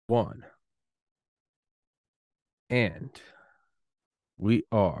One. And we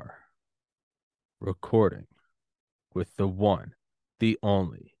are recording with the one, the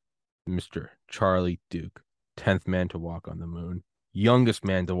only, Mr. Charlie Duke, 10th man to walk on the moon, youngest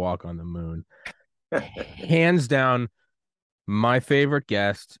man to walk on the moon. Hands down, my favorite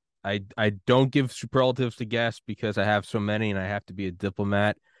guest. I don't give superlatives to guests because I have so many and I have to be a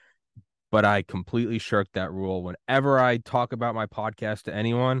diplomat, but I completely shirk that rule. Whenever I talk about my podcast to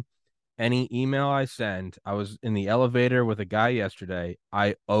anyone, any email I send, I was in the elevator with a guy yesterday.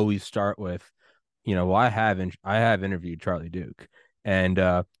 I always start with, well, I have interviewed Charlie Duke, and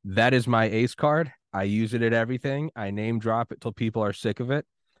that is my ace card. I use it at everything. I name drop it till people are sick of it.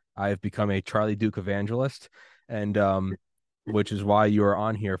 I have become a Charlie Duke evangelist, and which is why you are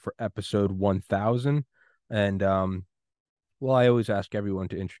on here for episode 1000. And well, I always ask everyone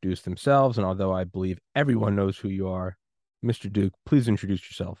to introduce themselves, and although I believe everyone knows who you are, Mr. Duke, please introduce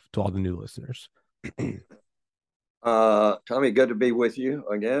yourself to all the new listeners. Tommy, good to be with you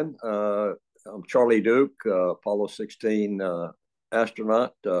again. I'm Charlie Duke, Apollo 16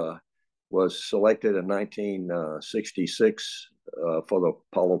 astronaut. Was selected in 1966 for the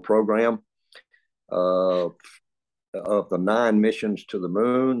Apollo program. Of the 9 missions to the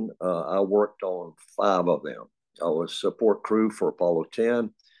moon, I worked on 5 of them. I was support crew for Apollo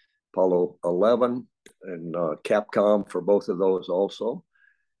 10, Apollo 11, and Capcom for both of those also.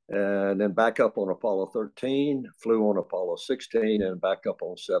 And then back up on Apollo 13, flew on Apollo 16, and back up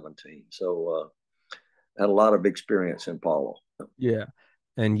on 17. So had a lot of experience in Apollo. Yeah.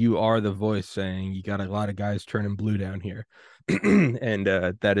 And you are the voice saying you got a lot of guys turning blue down here. And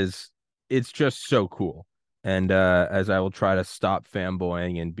it's just so cool. And as I will try to stop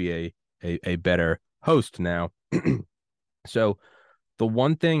fanboying and be a better host now. So the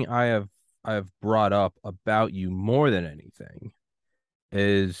one thing I have brought up about you more than anything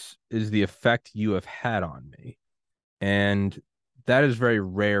is the effect you have had on me. And that is very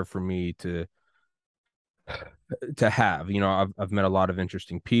rare for me to have. I've met a lot of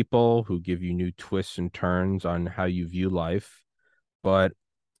interesting people who give you new twists and turns on how you view life. But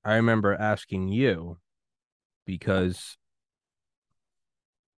I remember asking you because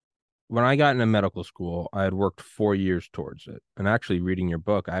when I got into medical school, I had worked 4 years towards it. And actually reading your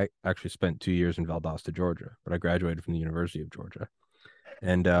book, I actually spent 2 years in Valdosta, Georgia, but I graduated from the University of Georgia.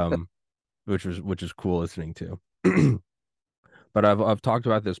 And which is cool listening to. But I've talked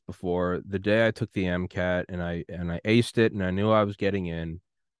about this before. The day I took the MCAT and I aced it and I knew I was getting in,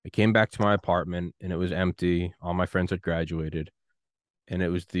 I came back to my apartment and it was empty. All my friends had graduated, and it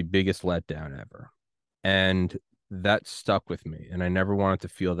was the biggest letdown ever. And that stuck with me, and I never wanted to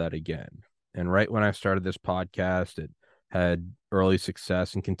feel that again. And right when I started this podcast, it had early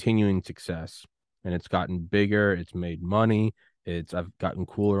success and continuing success, and it's gotten bigger, it's made money, I've gotten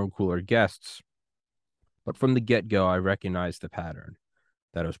cooler and cooler guests. But from the get-go, I recognized the pattern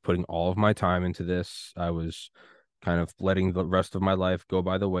that I was putting all of my time into this. I was kind of letting the rest of my life go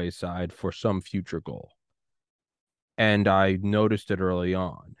by the wayside for some future goal. And I noticed it early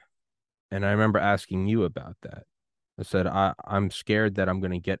on. And I remember asking you about that. I said, I'm scared that I'm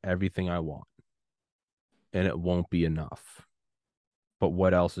going to get everything I want and it won't be enough. But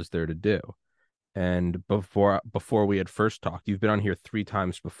what else is there to do? And before we had first talked, you've been on here 3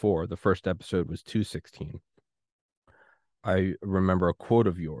 times before. The first episode was 216. I remember a quote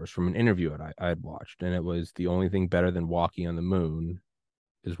of yours from an interview that I had watched, and it was, the only thing better than walking on the moon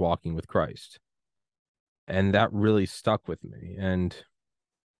is walking with Christ. And that really stuck with me. And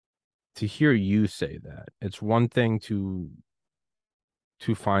to hear you say that, it's one thing to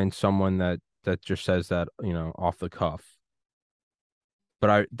find someone that just says that, off the cuff.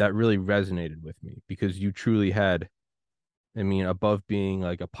 But that really resonated with me because you truly had, I mean, above being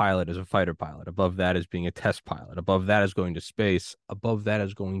like a pilot as a fighter pilot, above that is being a test pilot, above that is going to space, above that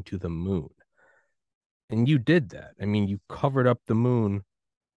is going to the moon. And you did that. I mean, you covered up the moon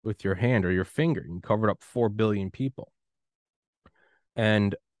with your hand or your finger. You covered up 4 billion people.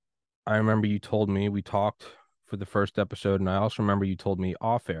 And I remember you told me, we talked for the first episode, and I also remember you told me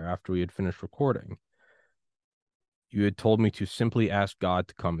off air after we had finished recording, you had told me to simply ask God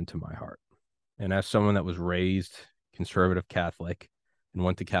to come into my heart. And as someone that was raised conservative Catholic and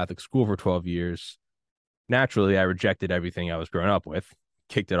went to Catholic school for 12 years, naturally, I rejected everything I was growing up with,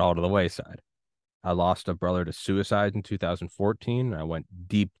 kicked it all to the wayside. I lost a brother to suicide in 2014. I went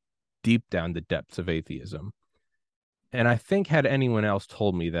deep, deep down the depths of atheism. And I think had anyone else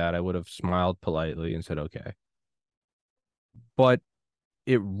told me that, I would have smiled politely and said, okay. But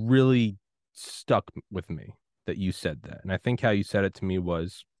it really stuck with me that you said that. And I think how you said it to me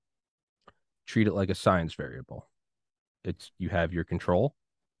was, treat it like a science variable. You have your control,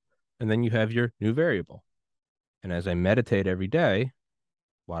 And then you have your new variable. And as I meditate every day,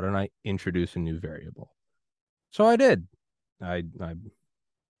 why don't I introduce a new variable? So I did. I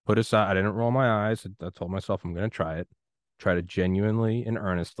put aside, I didn't roll my eyes. I told myself I'm going to try to genuinely and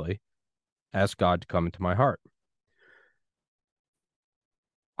earnestly ask God to come into my heart.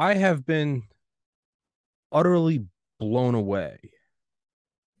 I have been utterly blown away.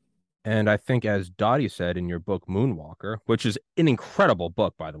 And I think, as Dotty said in your book, Moonwalker, which is an incredible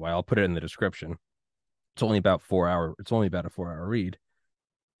book, by the way, I'll put it in the description. It's only about a 4 hour read.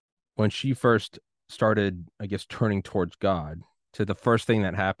 When she first started, I guess, turning towards God, to the first thing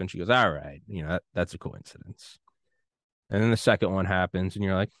that happened, she goes, all right, that's a coincidence. And then the second one happens, and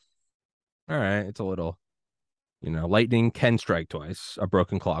you're like, all right, it's a little, lightning can strike twice. A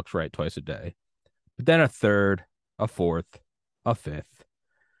broken clock's right twice a day. But then a third, a fourth, a fifth.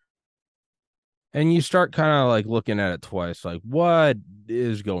 And you start kind of like looking at it twice, like, what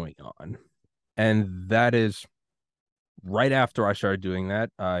is going on? And that is right after I started doing that.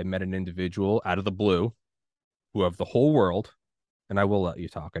 I met an individual out of the blue who, of the whole world, and I will let you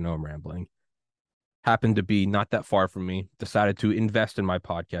talk, I know I'm rambling, happened to be not that far from me, decided to invest in my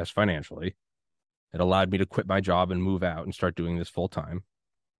podcast financially. It allowed me to quit my job and move out and start doing this full time.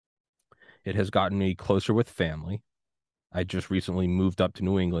 It has gotten me closer with family. I just recently moved up to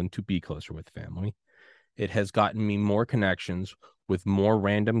New England to be closer with family. It has gotten me more connections with more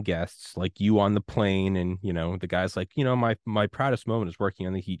random guests like you on the plane. And, the guy's like, my proudest moment is working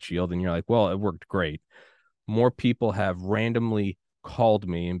on the heat shield. And you're like, well, it worked great. More people have randomly called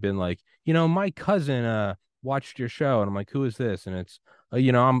me and been like, my cousin watched your show. And I'm like, who is this? And it's,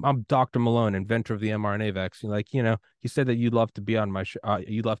 I'm Dr. Malone, inventor of the mRNA vaccine. Like, he said that you'd love to be on my show.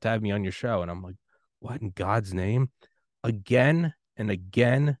 You'd love to have me on your show. And I'm like, what in God's name? Again and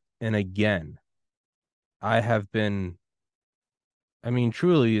again and again. I have been, I mean,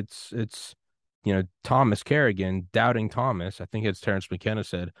 truly, it's, Thomas Kerrigan, doubting Thomas. I think it's Terence McKenna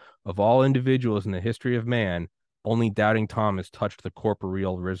said, of all individuals in the history of man, only doubting Thomas touched the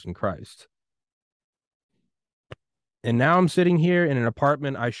corporeal risen Christ. And now I'm sitting here in an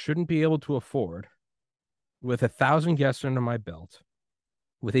apartment I shouldn't be able to afford, with 1,000 guests under my belt,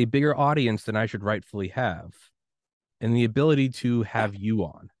 with a bigger audience than I should rightfully have, and the ability to have you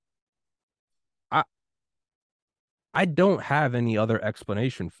on. I I don't have any other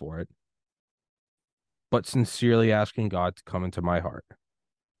explanation for it, but sincerely asking God to come into my heart.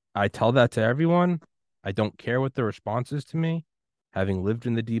 I tell that to everyone. I don't care what the response is to me. Having lived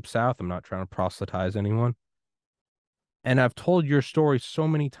in the deep South, I'm not trying to proselytize anyone. And I've told your story so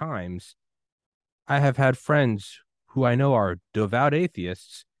many times. I have had friends who I know are devout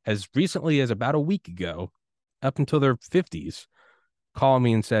atheists as recently as about a week ago, up until their 50s, call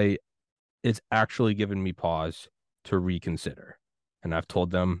me and say, it's actually given me pause to reconsider. And I've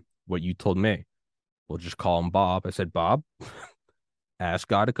told them what you told me. We'll just call him Bob. I said, Bob, ask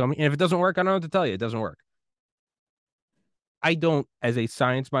God to come. And if it doesn't work, I don't know what to tell you. It doesn't work. I don't, as a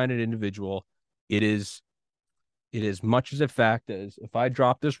science-minded individual, it is much as a fact as if I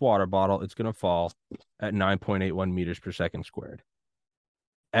drop this water bottle, it's going to fall at 9.81 meters per second squared.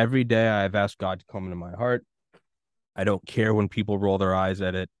 Every day I've asked God to come into my heart. I don't care when people roll their eyes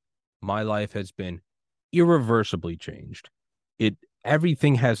at it. My life has been irreversibly changed. It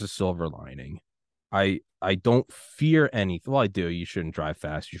Everything has a silver lining. I don't fear anything. Well, I do. You shouldn't drive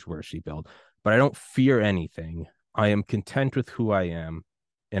fast. You should wear a seatbelt. But I don't fear anything. I am content with who I am,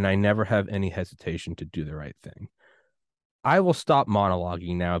 and I never have any hesitation to do the right thing. I will stop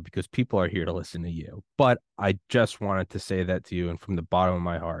monologuing now because people are here to listen to you. But I just wanted to say that to you, and from the bottom of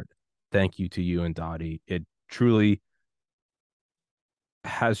my heart, thank you to you and Dottie. It truly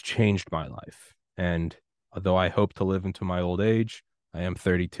has changed my life. And although I hope to live into my old age, I am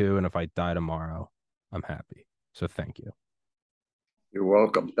 32, and if I die tomorrow, I'm happy. So thank you. You're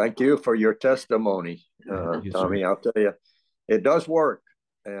welcome. Thank you for your testimony, Yes, Tommy. sir. I'll tell you, it does work.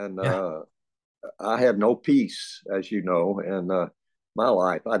 And Yeah. I have no peace, as you know, in my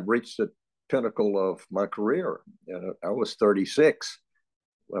life. I'd reached the pinnacle of my career. I was 36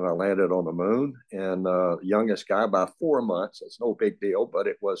 when I landed on the moon, and youngest guy by 4 months. It's no big deal, but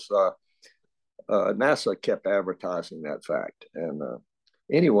it was NASA kept advertising that fact. And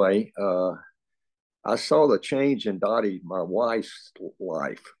anyway, I saw the change in Dottie, my wife's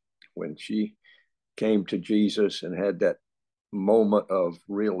life, when she came to Jesus and had that moment of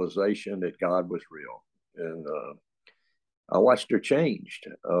realization that God was real. And I watched her changed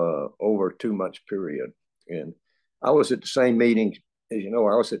over a 2 months period. And I was at the same meeting, as you know,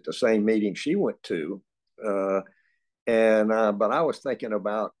 I was at the same meeting she went to. But I was thinking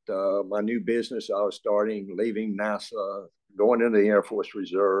about my new business I was starting, leaving NASA, going into the Air Force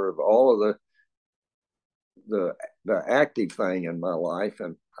Reserve, all of the active thing in my life,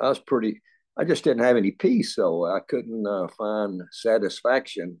 and I just didn't have any peace, so I couldn't find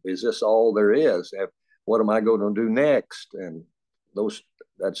satisfaction. Is this all there is? What am I going to do next? And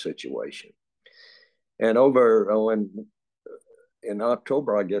that situation. And over in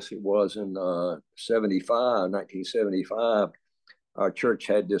October, I guess it was in 1975, our church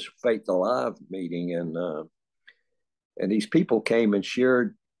had this Faith Alive meeting, and these people came and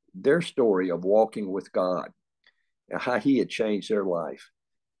shared their story of walking with God and how He had changed their life.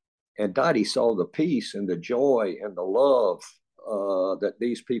 And Dotty saw the peace and the joy and the love that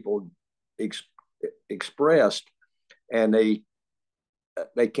these people expressed, and they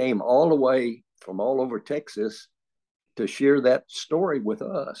came all the way from all over Texas to share that story with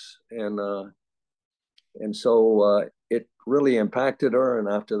us, and so it really impacted her. And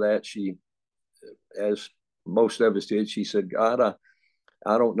after that, she, as most of us did, she said, God,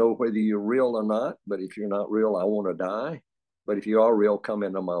 I don't know whether you're real or not, but if you're not real, I want to die. But if you are real, come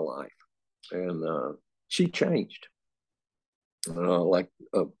into my life. And she changed. Like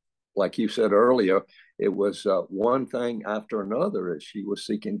you said earlier, it was one thing after another as she was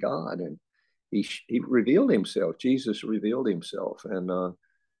seeking God, and he revealed himself. Jesus revealed himself, and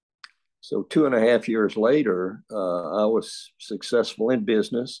so 2.5 years later, I was successful in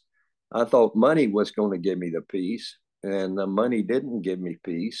business. I thought money was going to give me the peace, and the money didn't give me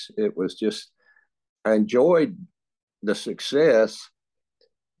peace. It was just, I enjoyed the success,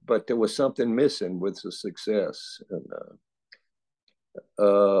 but there was something missing with the success. And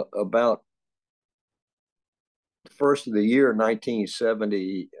about the first of the year,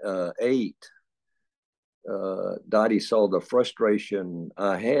 1978, Dottie saw the frustration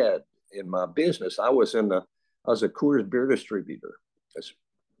I had in my business. I was a Coors beer distributor. It's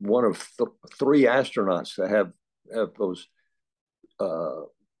one of three astronauts to have those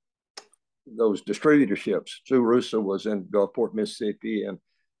distributorships. Sue Russo was in Gulfport, Mississippi, and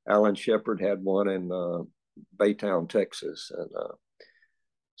Alan Shepard had one in Baytown, Texas. And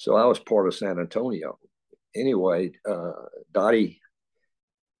so I was part of San Antonio. Anyway, Dottie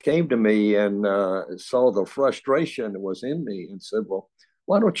came to me and saw the frustration that was in me and said, well,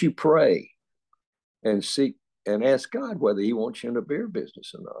 why don't you pray and seek and ask God whether He wants you in the beer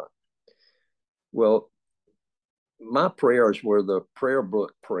business or not? Well, my prayers were the prayer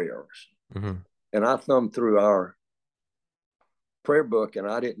book prayers. Mm-hmm. And I thumbed through our prayer book, and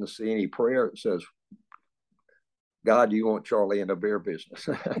I didn't see any prayer that says, God, do you want Charlie in the beer business?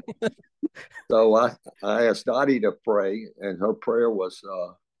 So I asked Dottie to pray, and her prayer was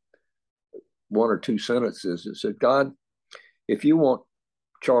one or two sentences. It said, God, if you want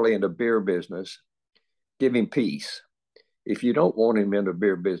Charlie in the beer business, give him peace. If you don't want him in the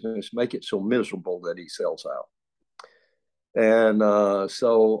beer business, make it so miserable that he sells out. And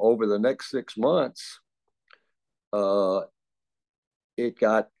so over the next 6 months, my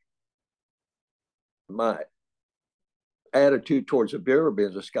attitude towards the beer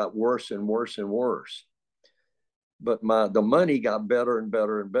business got worse and worse and worse. But the money got better and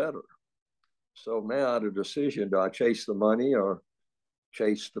better and better. So now I had a decision: do I chase the money or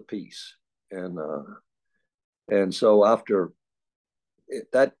chase the peace? And so at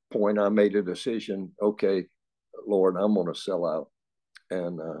that point, I made a decision. Okay, Lord, I'm going to sell out.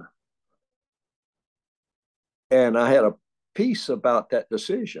 And I had a peace about that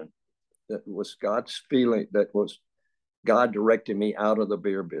decision. That was God's feeling. That was God directing me out of the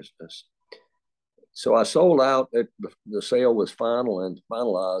beer business. So I sold out. The sale was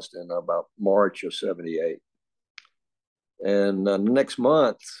finalized in about March of '78. And the next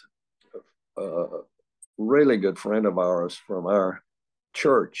month, a really good friend of ours from our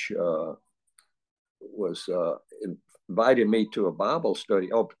church was invited me to a Bible study.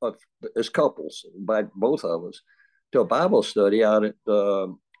 As couples, invited both of us to a Bible study out at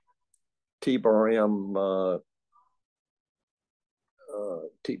the TBRM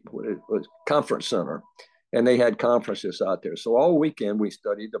Conference Center. And they had conferences out there. So all weekend we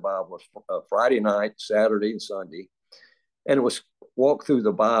studied the Bible, Friday night, Saturday, and Sunday. And it was walk through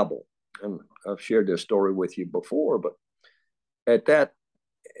the Bible. And I've shared this story with you before, but at that,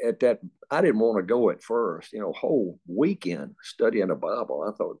 I didn't want to go at first. Whole weekend studying the Bible,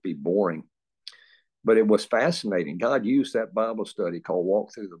 I thought it'd be boring. But it was fascinating. God used that Bible study called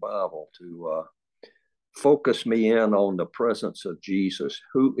Walk Through the Bible to focus me in on the presence of Jesus.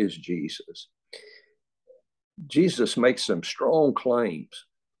 Who is Jesus? Jesus makes some strong claims.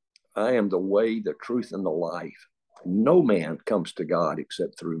 I am the way, the truth, and the life. No man comes to God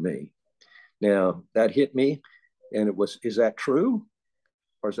except through me. Now, that hit me, and is that true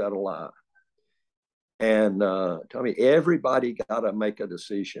or is that a lie? And tell me, everybody got to make a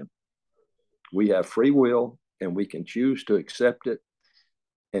decision. We have free will, and we can choose to accept it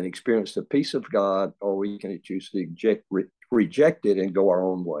and experience the peace of God, or we can choose to reject it and go our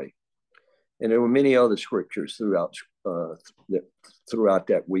own way. And there were many other scriptures throughout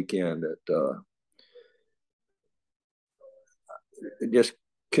that weekend that just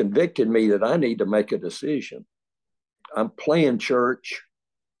convicted me that I need to make a decision. I'm playing church.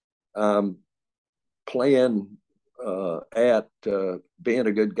 I'm playing at being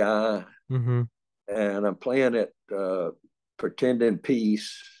a good guy. Mm-hmm. And I'm playing at pretending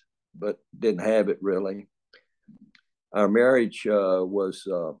peace, but didn't have it really. Our marriage was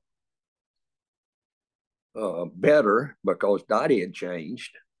better because Dotty had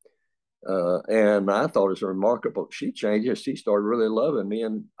changed. And I thought it was remarkable. She changed. She started really loving me,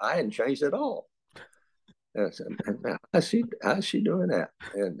 and I hadn't changed at all. And I said, how's she doing that?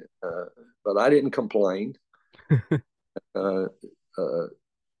 And but I didn't complain. Uh, uh,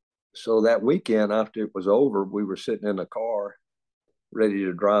 so that weekend, after it was over, we were sitting in the car, ready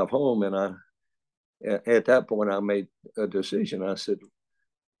to drive home, and at that point I made a decision. I said,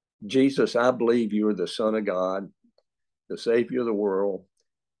 Jesus, I believe you are the Son of God, the Savior of the world,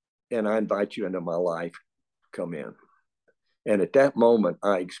 and I invite you into my life. Come in. And at that moment,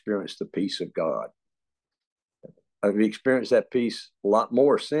 I experienced the peace of God. I've experienced that peace a lot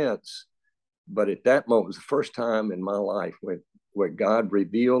more since, but at that moment was the first time in my life where God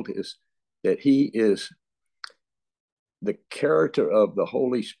revealed that He is the character of the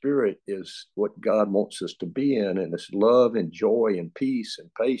Holy Spirit is what God wants us to be in, and it's love and joy and peace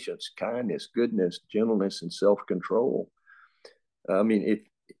and patience, kindness, goodness, gentleness, and self-control. I mean,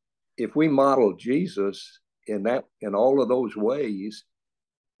 if we model Jesus in all of those ways,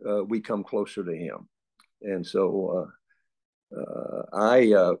 we come closer to Him. And so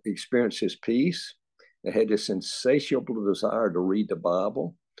I experienced His peace. I had this insatiable desire to read the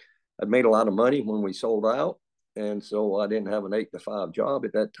Bible. I'd made a lot of money when we sold out, and so I didn't have an 8-to-5 job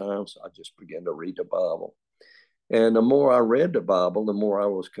at that time, so I just began to read the Bible. And the more I read the Bible, the more I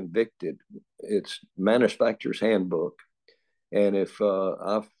was convicted. It's manufacturer's handbook. And if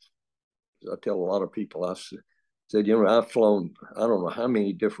I tell a lot of people, I said, I've flown, I don't know how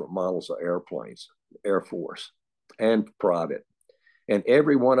many different models of airplanes, Air Force and private, and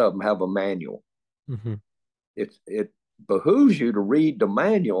every one of them have a manual. Mm-hmm. It behooves you to read the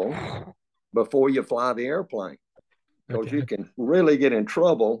manual before you fly the airplane, because you can really get in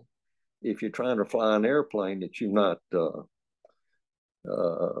trouble if you're trying to fly an airplane that you're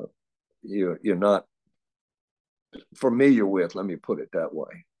not familiar with. Let me put it that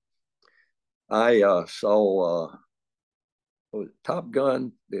way. I saw Top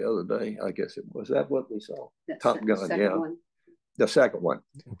Gun the other day. I guess it was that what we saw. That's Top Gun, yeah, one. The second one.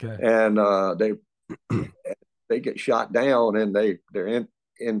 Okay. And they get shot down, and they're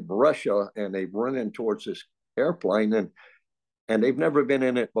in Russia, and they're running towards this airplane, and they've never been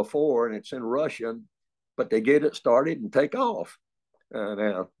in it before, and it's in Russian, but they get it started and take off.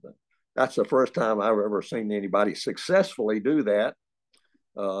 Now that's the first time I've ever seen anybody successfully do that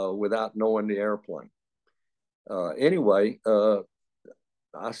without knowing the airplane. Anyway,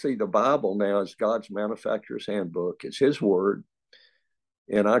 I see the Bible now as God's manufacturer's handbook. It's His word.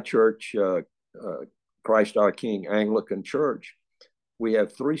 In our church, Christ our King Anglican Church, we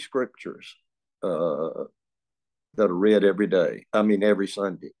have 3 scriptures that are read every day. I mean, every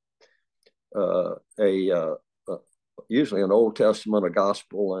Sunday. Usually an Old Testament, a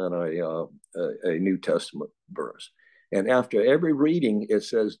Gospel, and a New Testament verse. And after every reading, it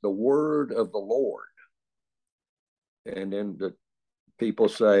says the word of the Lord. And then the people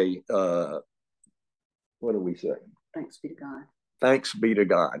say, what do we say? Thanks be to God. Thanks be to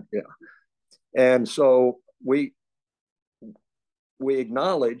God. Yeah. And so we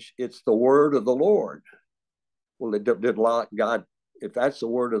acknowledge it's the word of the Lord. Well, did God, if that's the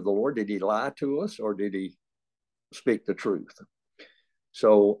word of the Lord, did He lie to us, or did He speak the truth?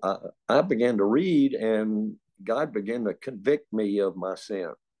 So I began to read, and God began to convict me of my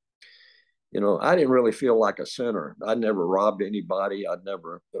sin. I didn't really feel like a sinner. I'd never robbed anybody. I'd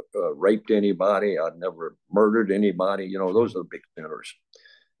never raped anybody. I'd never murdered anybody. Those are the big sinners.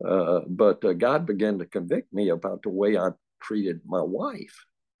 But God began to convict me about the way I treated my wife.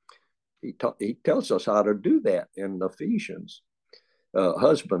 He tells us how to do that in Ephesians.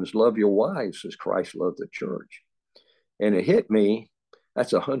 Husbands, love your wives as Christ loved the church. And it hit me,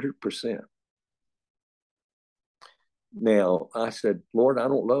 that's 100%. Now, I said, Lord, I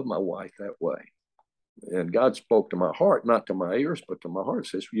don't love my wife that way. And God spoke to my heart, not to my ears, but to my heart.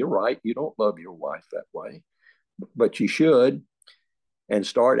 Says, you're right, you don't love your wife that way, but you should, and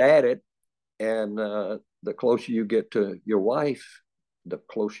start at it And the closer you get to your wife, the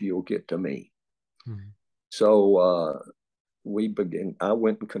closer you'll get to me. Mm-hmm. So I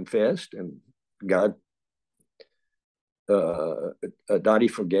went and confessed, and God, Dotty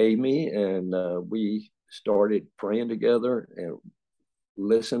forgave me, and we started praying together and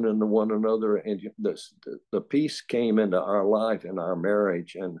listening to one another, and the peace came into our life and our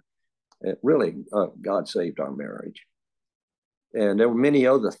marriage, and it really, God saved our marriage. And there were many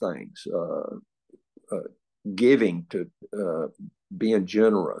other things, giving to, being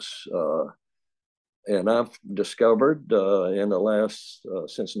generous. And I've discovered in the last,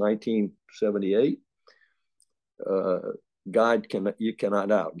 since 1978, you cannot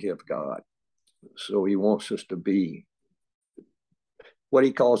outgive God. So he wants us to be, what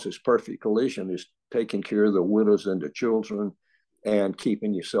he calls his perfect collision is taking care of the widows and the children and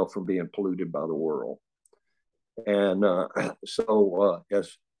keeping yourself from being polluted by the world. And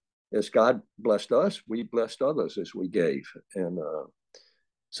as God blessed us, we blessed others as we gave. And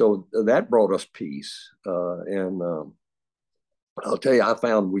so that brought us peace. And I'll tell you, I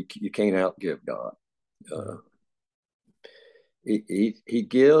found you can't outgive God. He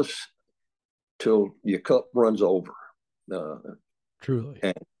gives till your cup runs over. Truly.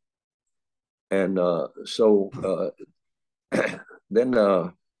 And so then,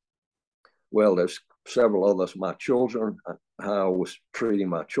 well, there's several others. My children, how I was treating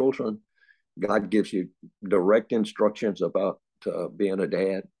my children. God gives you direct instructions about being a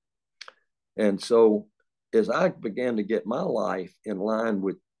dad. And so as I began to get my life in line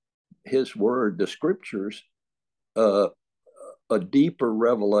with his word, the scriptures, a deeper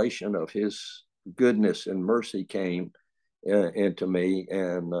revelation of his goodness and mercy came into me.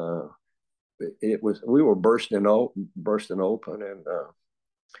 And we were bursting open. And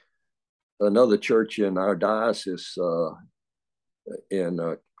another church in our diocese in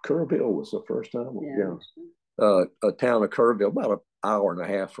Kerrville was the first time. Yeah. A town of Kerrville, about an hour and a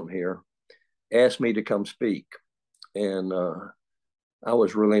half from here, asked me to come speak. And I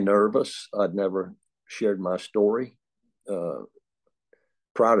was really nervous. I'd never shared my story.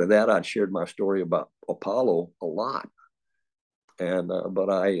 Prior to that, I'd shared my story about Apollo a lot. And but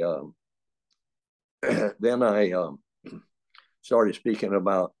then I started speaking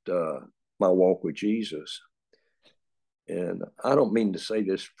about my walk with Jesus. And I don't mean to say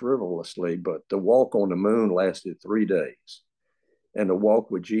this frivolously, but the walk on the moon lasted 3 days. And the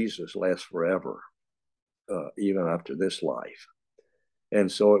walk with Jesus lasts forever, even after this life. And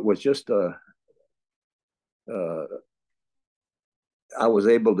so it was just I was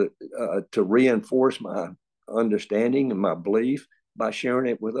able to reinforce my understanding and my belief by sharing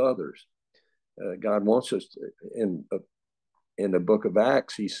it with others. God wants us in the book of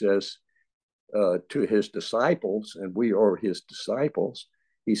Acts, he says to his disciples, and we are his disciples,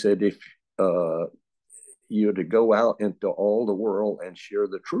 he said, if you're to go out into all the world and share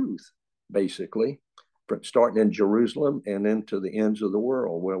the truth, basically, starting in Jerusalem and into the ends of the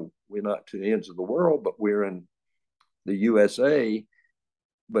world. Well, we're not to the ends of the world, but we're in the USA.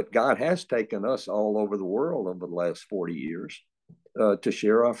 But God has taken us all over the world over the last 40 years to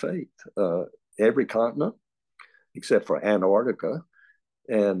share our faith. Every continent, except for Antarctica,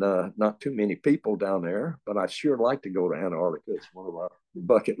 and not too many people down there. But I sure like to go to Antarctica. It's one of our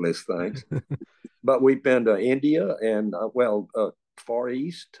bucket list things. But we've been to India and, Far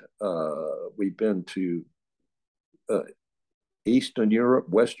East. We've been to Eastern Europe,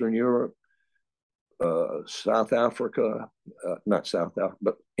 Western Europe, South Africa, not South Africa,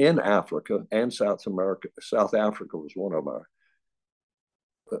 but in Africa and South America. South Africa was one of our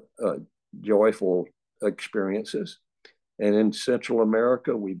joyful experiences. And in Central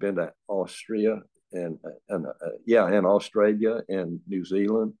America, we've been to Austria and Australia and New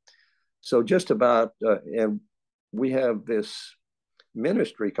Zealand. So just about, and we have this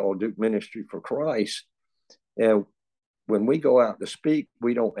ministry called Duke Ministry for Christ. And when we go out to speak,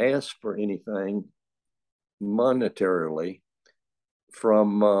 we don't ask for anything monetarily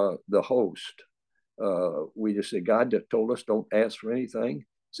from the host. We just say, God told us don't ask for anything.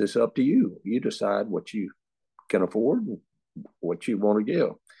 So it's up to you. You decide what you can afford and what you want to give.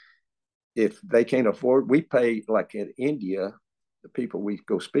 If they can't afford, we pay, like in India, the people we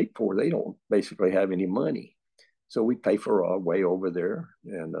go speak for, they don't basically have any money. So we pay for our way over there,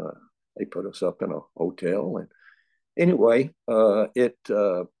 and they put us up in a hotel. And anyway,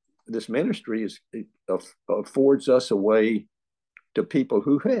 this ministry affords us a way to people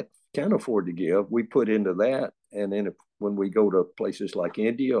who can't afford to give. We put into that, and then when we go to places like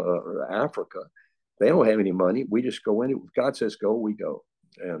India or Africa, they don't have any money. We just go in. If God says go, we go,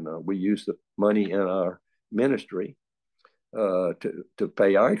 and we use the money in our ministry to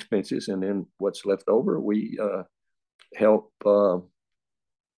pay our expenses, and then what's left over, we help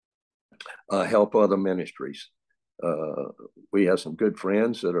help other ministries. We have some good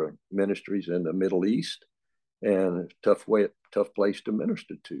friends that are ministries in the Middle East, and tough place to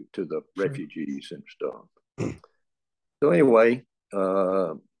minister to the refugees and stuff. So anyway,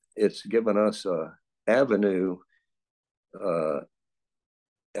 it's given us a avenue.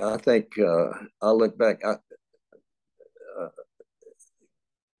 I think I look back.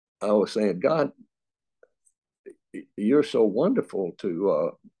 I was saying, God, you're so wonderful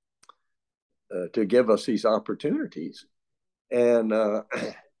to give us these opportunities, and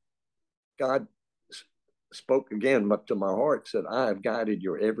God spoke again to my heart. Said, I have guided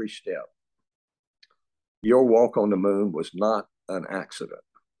your every step. Your walk on the moon was not an accident.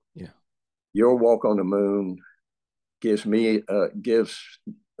 Yeah. Your walk on the moon gives an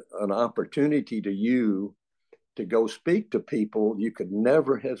opportunity to you to go speak to people you could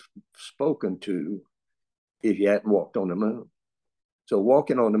never have spoken to if you hadn't walked on the moon. So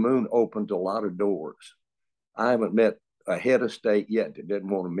walking on the moon opened a lot of doors. I haven't met a head of state yet that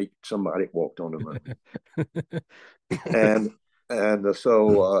didn't want to meet somebody that walked on the moon.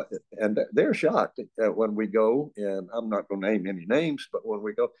 And they're shocked when we go, and I'm not going to name any names, but when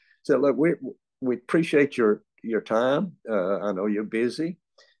we go, so look, we appreciate your time. I know you're busy,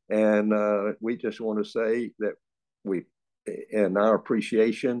 and we just want to say that in our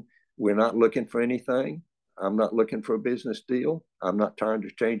appreciation, we're not looking for anything. I'm not looking for a business deal. I'm not trying to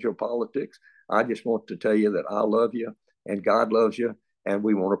change your politics. I just want to tell you that I love you and God loves you, and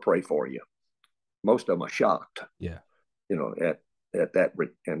we want to pray for you. Most of them are shocked, Yeah. At that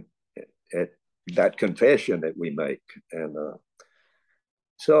and at that confession that we make, and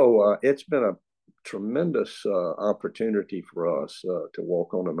so it's been a tremendous opportunity for us to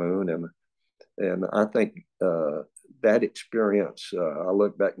walk on the moon, and I think that experience. I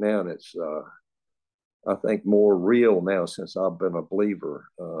look back now, and it's I think more real now since I've been a believer,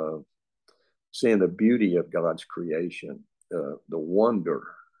 seeing the beauty of God's creation, the wonder.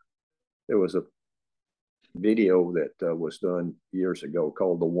 There was a video that was done years ago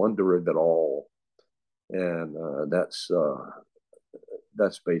called "The Wonder of It All," and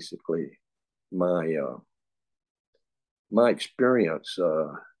that's basically my my experience.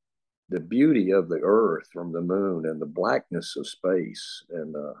 The beauty of the earth from the moon, and the blackness of space,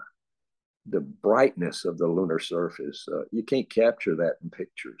 and the brightness of the lunar surface. You can't capture that in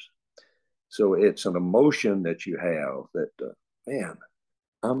pictures. So it's an emotion that you have that, man,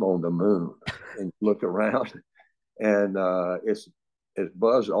 I'm on the moon, and look around, and it's, as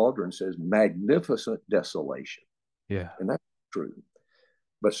Buzz Aldrin says, magnificent desolation. Yeah. And that's true,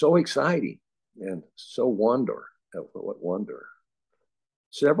 but so exciting and so wonder. What wonder.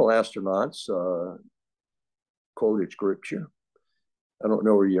 Several astronauts quoted scripture. I don't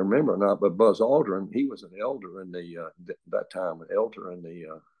know whether you remember or not, but Buzz Aldrin, he was an elder in that time, an elder in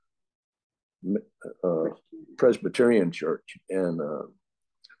the Presbyterian church, and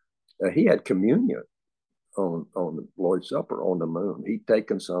he had communion on the Lord's Supper on the moon. He'd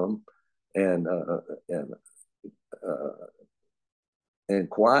taken some, and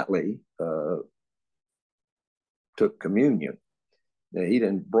quietly took communion. Now, he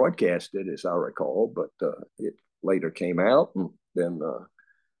didn't broadcast it, as I recall, but it later came out, and then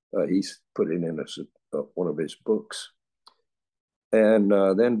he's put it in one of his books. And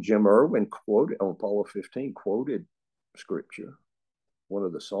then Jim Irwin quoted on Apollo 15, quoted scripture, one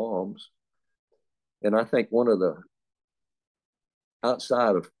of the Psalms. And I think one of the,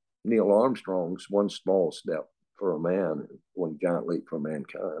 outside of Neil Armstrong's one small step for a man, one giant leap for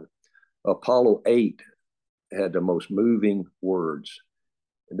mankind, Apollo 8 had the most moving words.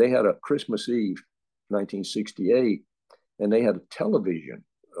 They had a Christmas Eve, 1968, and they had a television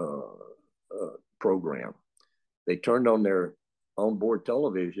program. They turned on their onboard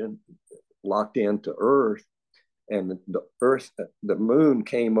television, locked into Earth, and the moon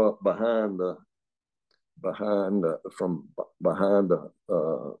came up not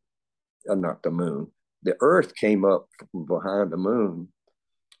the moon. The Earth came up from behind the moon,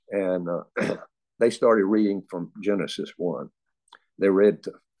 and they started reading from Genesis 1. They read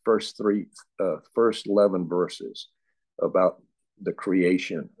the first 11 verses about the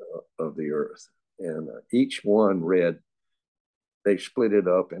creation of the earth. And each one read, they split it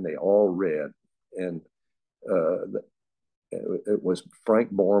up and they all read. And it was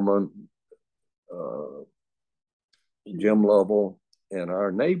Frank Borman, Jim Lovell, and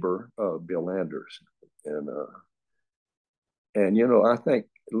our neighbor, Bill Anderson. And I think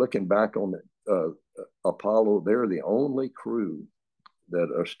looking back on Apollo, they're the only crew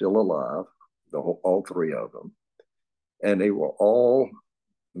that are still alive, all three of them. and they were all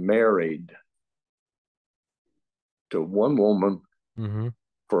married to one woman Mm-hmm.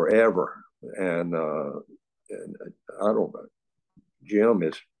 forever. And I don't know, Jim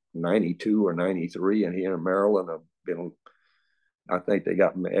is 92 or 93, and he and Marilyn have been, I think they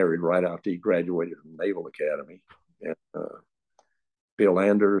got married right after he graduated from Naval Academy. And Bill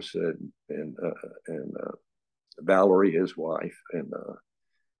Anders and Valerie, his wife, and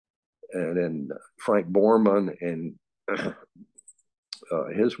then Frank Borman and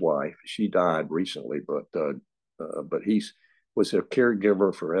his wife. She died recently, but he's was a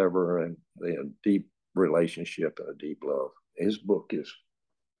caregiver forever, and they had a deep relationship and a deep love. His book is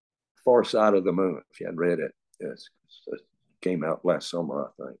Far Side of the Moon. If you hadn't read it, it came out last summer,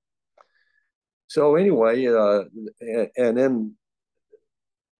 I think. So anyway, and then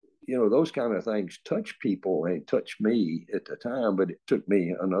those kind of things touch people and touch me at the time, but it took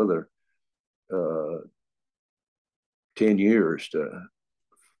me another uh, 10 years to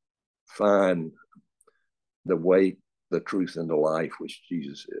find the way, the truth, and the life, which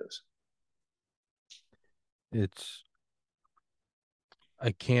Jesus is. It's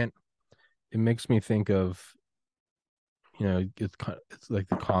I can't. It makes me think of, it's like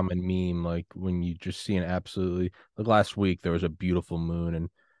the common meme, like when you just see an absolutely, like last week there was a beautiful moon, and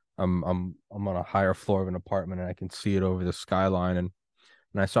I'm on a higher floor of an apartment and I can see it over the skyline, and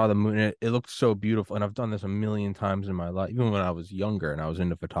I saw the moon, and it looked so beautiful. And I've done this a million times in my life, even when I was younger and I was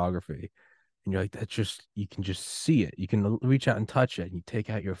into photography. And you're like, that's just, you can just see it. You can reach out and touch it. And you take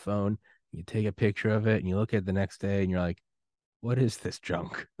out your phone, you take a picture of it, and you look at it the next day, and you're like, what is this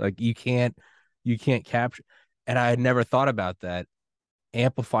junk? Like you can't capture. And I had never thought about that.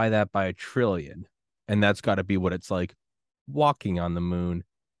 Amplify that by a trillion, and that's got to be what it's like walking on the moon,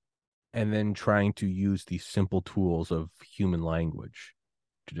 and then trying to use these simple tools of human language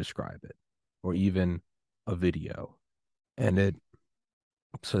to describe it, or even a video. And it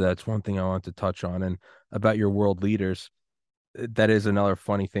so that's one thing I want to touch on. And about your world leaders, that is another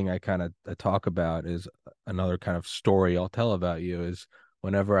funny thing I kind of talk about, is another kind of story I'll tell about you is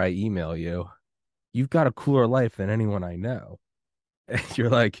whenever I email you, you've got a cooler life than anyone I know. And you're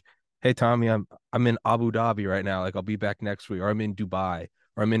like, hey Tommy, I'm in Abu Dhabi right now. Like I'll be back next week, or I'm in Dubai,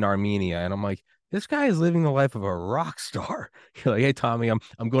 or I'm in Armenia. And I'm like, this guy is living the life of a rock star. You're like, hey Tommy,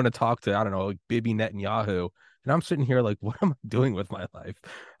 I'm going to talk to, I don't know, like Bibi Netanyahu. And I'm sitting here like, what am I doing with my life?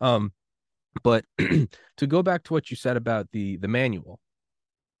 Um, but to go back to what you said about the manual,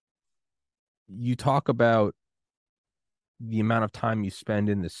 you talk about the amount of time you spend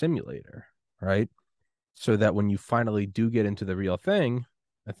in the simulator, right? So that when you finally do get into the real thing,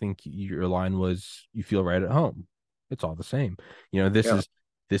 I think your line was, you feel right at home. It's all the same. This Yeah,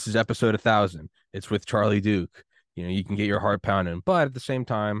 is episode 1,000. It's with Charlie Duke. You can get your heart pounding, but at the same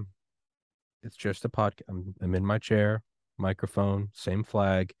time, it's just a podcast. I'm in my chair, microphone, same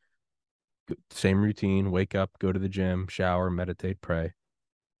flag, same routine. Wake up, go to the gym, shower, meditate, pray.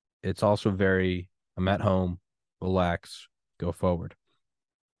 It's also very, I'm at home, relax, go forward.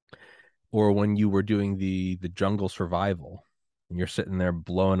 Or when you were doing the jungle survival, and you're sitting there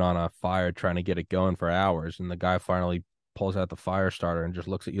blowing on a fire trying to get it going for hours, and the guy finally pulls out the fire starter and just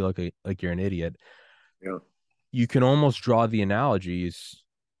looks at you like you're an idiot. yeah, You can almost draw the analogies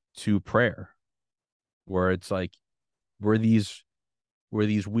to prayer, where it's like we're these we're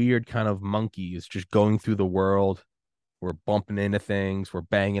these weird kind of monkeys just going through the world. We're bumping into things, we're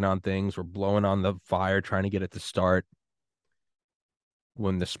banging on things, we're blowing on the fire trying to get it to start,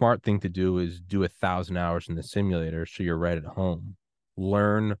 when the smart thing to do is do 1,000 hours in the simulator so you're right at home.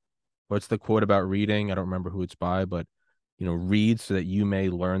 Learn, what's the quote about reading? I don't remember who it's by, but read so that you may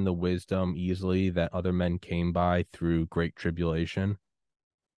learn the wisdom easily that other men came by through great tribulation.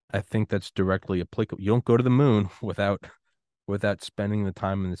 I think that's directly applicable. You don't go to the moon without spending the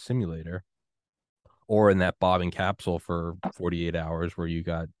time in the simulator or in that bobbing capsule for 48 hours where you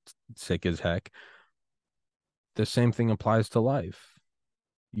got sick as heck. The same thing applies to life.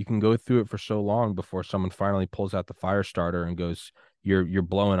 You can go through it for so long before someone finally pulls out the fire starter and goes, you're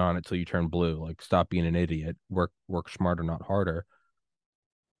blowing on it till you turn blue. Like, stop being an idiot. Work smarter, not harder.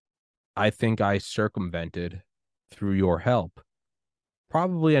 I think I circumvented, through your help,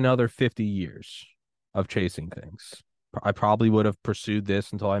 probably another 50 years of chasing things. I probably would have pursued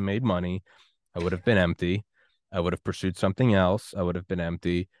this until I made money. I would have been empty. I would have pursued something else. I would have been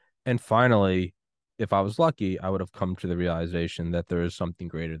empty. And finally, if I was lucky, I would have come to the realization that there is something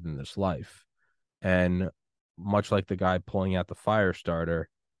greater than this life. And much like the guy pulling out the fire starter,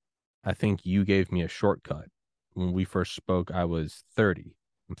 I think you gave me a shortcut. When we first spoke, I was 30.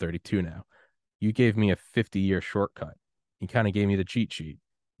 I'm 32 now. You gave me a 50-year shortcut. You kind of gave me the cheat sheet.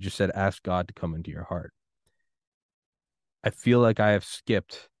 You just said, ask God to come into your heart. I feel like I have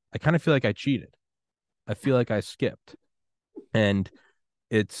skipped. I kind of feel like I cheated. I feel like I skipped. And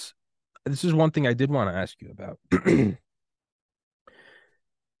it's this is one thing I did want to ask you about.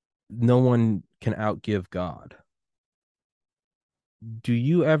 No one can outgive God. Do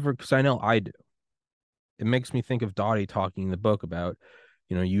you ever, because I know I do, it makes me think of Dotty talking in the book about,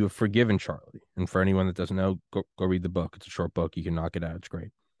 you have forgiven Charlie. And for anyone that doesn't know, go read the book. It's a short book. You can knock it out. It's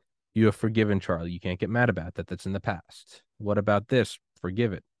great. You have forgiven Charlie. You can't get mad about that. That's in the past. What about this?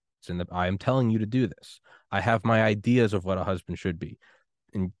 Forgive it. It's in the, I am telling you to do this. I have my ideas of what a husband should be.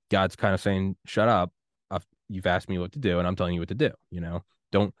 And God's kind of saying, shut up. You've asked me what to do, and I'm telling you what to do.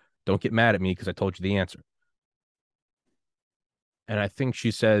 Don't, don't get mad at me because I told you the answer. And I think she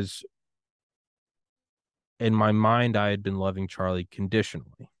says, in my mind, I had been loving Charlie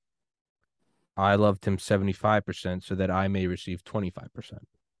conditionally. I loved him 75% so that I may receive 25%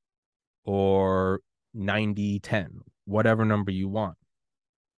 or 90-10, whatever number you want.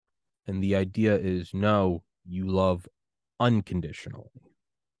 And the idea is no, you love unconditionally,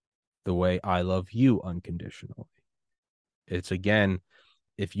 the way I love you unconditionally. It's again,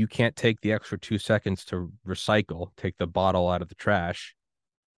 if you can't take the extra 2 seconds to recycle, take the bottle out of the trash,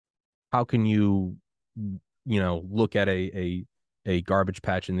 how can you, look at a garbage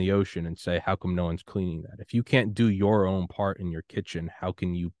patch in the ocean and say, how come no one's cleaning that? If you can't do your own part in your kitchen, how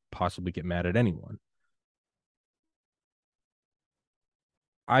can you possibly get mad at anyone?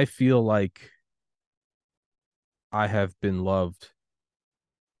 I feel like I have been loved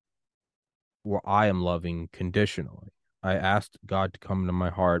or I am loving conditionally. I asked God to come into my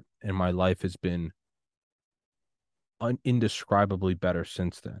heart, and my life has been indescribably better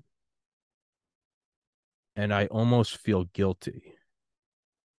since then. And I almost feel guilty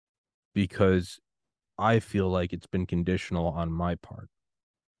because I feel like it's been conditional on my part.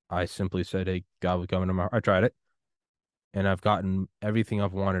 I simply said, hey, God would come into my heart. I tried it, and I've gotten everything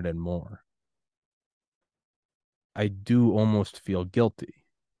I've wanted and more. I do almost feel guilty.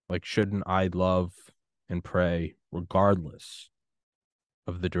 Like, shouldn't I love and pray regardless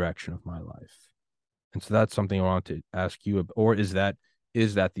of the direction of my life? And so that's something I want to ask you, or is that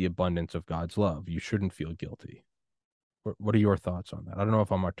the abundance of God's love? You shouldn't feel guilty. What are your thoughts on that? I don't know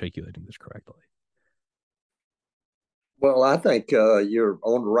if I'm articulating this correctly. Well, I think you're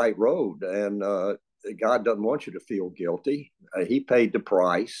on the right road, and God doesn't want you to feel guilty. He paid the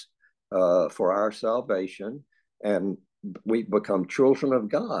price for our salvation, and we become children of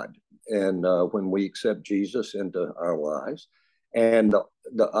God. And when we accept Jesus into our lives, and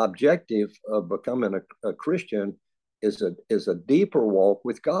the objective of becoming a Christian is a deeper walk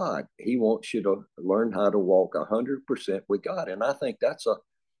with God. He wants you to learn how to walk 100% with God, and I think that's a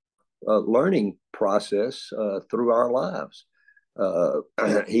learning process through our lives.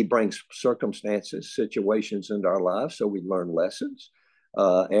 He brings circumstances, situations into our lives so we learn lessons.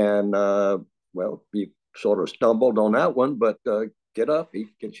 Well, you sort of stumbled on that one, but get up, he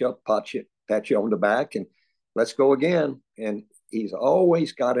gets you up, pat you on the back, and let's go again. And he's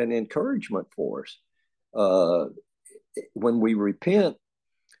always got an encouragement for us. When we repent,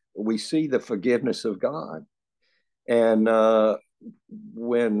 we see the forgiveness of God. And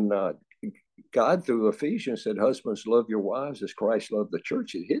when God through Ephesians said, husbands, love your wives as Christ loved the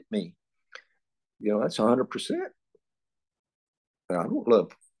church, it hit me. That's 100%. And I don't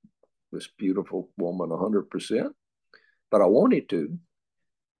love this beautiful woman 100%, but I wanted to.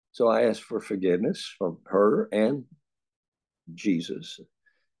 So I asked for forgiveness from her and Jesus.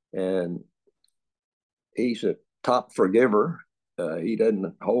 And he's a top forgiver. He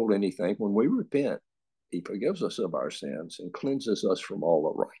doesn't hold anything. When we repent, he forgives us of our sins and cleanses us from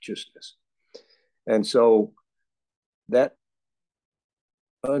all unrighteousness. And so that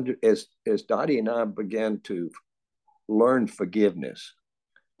as Dottie and I began to learn forgiveness,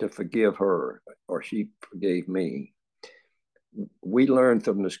 to forgive her, or she forgave me, we learned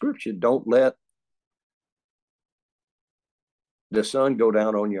from the scripture, don't let the sun go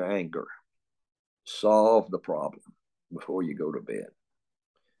down on your anger. Solve the problem before you go to bed.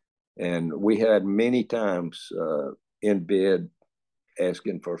 And we had many times in bed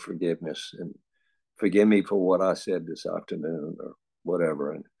asking for forgiveness and forgive me for what I said this afternoon or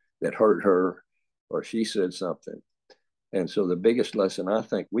whatever, and that hurt her, or she said something. And so the biggest lesson I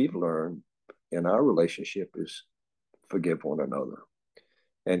think we've learned in our relationship is forgive one another.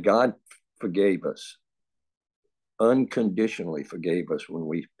 And God forgave us, unconditionally forgave us when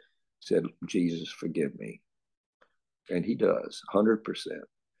we said, Jesus, forgive me. And he does, 100%.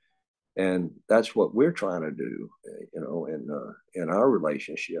 And that's what we're trying to do, in our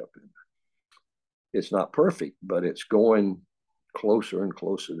relationship. It's not perfect, but it's going closer and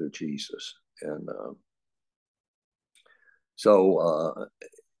closer to Jesus. And So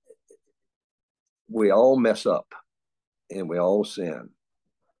we all mess up and we all sin.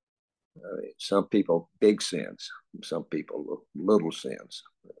 Some people big sins, some people little sins.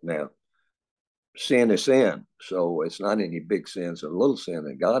 Now, sin is sin, so it's not any big sins or little sin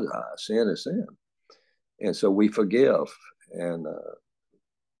in God's eyes. Sin is sin, and so we forgive. And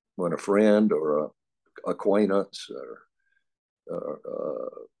when a friend or a acquaintance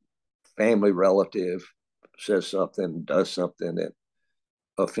or family relative says something, does something that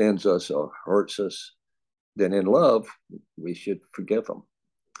offends us or hurts us, then in love we should forgive them,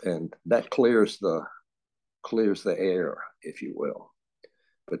 and that clears the air, if you will,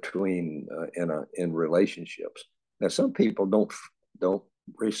 between in relationships. Now, some people don't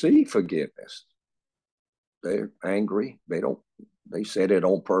receive forgiveness. They're angry. They said it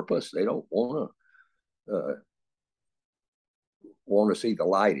on purpose. They don't want to see the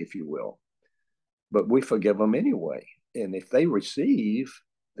light, if you will. But we forgive them anyway. And if they receive,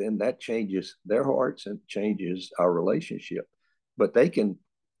 then that changes their hearts and changes our relationship. But they can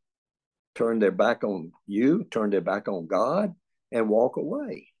turn their back on you, turn their back on God, and walk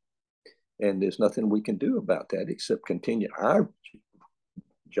away. And there's nothing we can do about that except continue. Our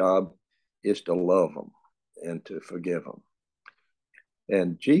job is to love them and to forgive them.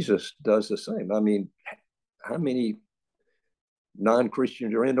 And Jesus does the same. I mean, how many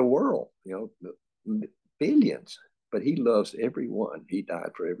non-Christians are in the world? You know, billions. But he loves everyone. He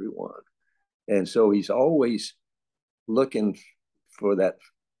died for everyone. And so he's always looking for that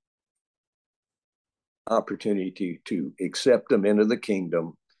opportunity to accept them into the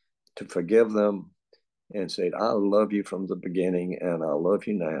kingdom, to forgive them, and say, I love you from the beginning and I love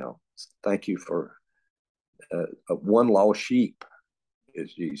you now. Thank you for one lost sheep,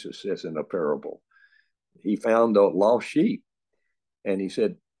 as Jesus says in a parable. He found a lost sheep and he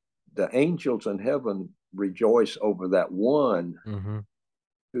said, the angels in heaven rejoice over that one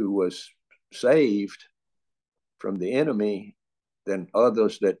who was saved from the enemy than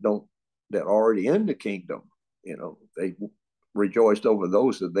others that are already in the kingdom. You know, they rejoiced over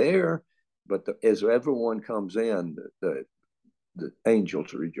those that are there, but as everyone comes in, the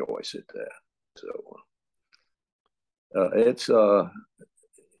angels rejoice at that. So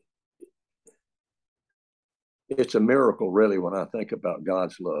it's a miracle, really, when I think about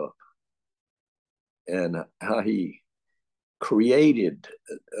God's love and how he created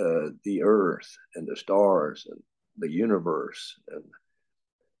the earth and the stars and the universe, and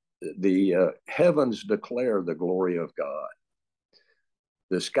the heavens declare the glory of God.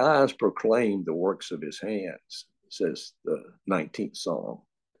 The skies proclaim the works of his hands, says the 19th Psalm.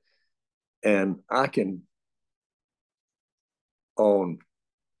 And I can, on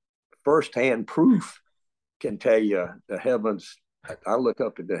firsthand proof, can tell you the heavens. I look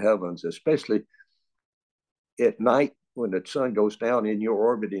up at the heavens, especially at night when the sun goes down and you're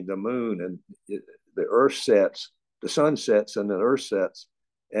orbiting the moon, and the earth sets, the sun sets and the earth sets,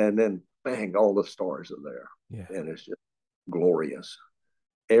 and then bang, all the stars are there. Yeah. And it's just glorious.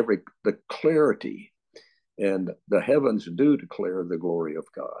 The clarity, and the heavens do declare the glory of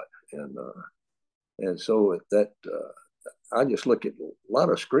God. And so that I just look at a lot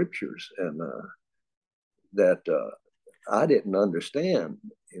of scriptures and that I didn't understand,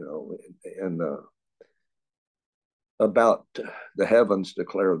 you know, and about the heavens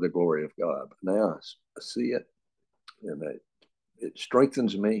declare the glory of God. But now I see it, and it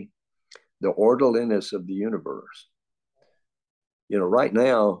strengthens me. The orderliness of the universe. You know, right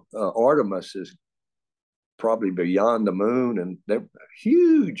now, Artemis is probably beyond the moon, and they're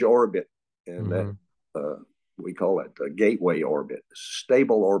huge orbit, and that we call it a gateway orbit,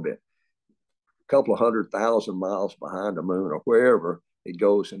 stable orbit, a couple of 100,000 miles behind the moon or wherever it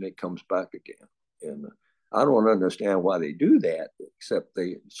goes, and it comes back again. And I don't understand why they do that, except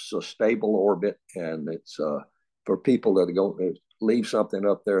it's a stable orbit, and it's for people that are going to leave something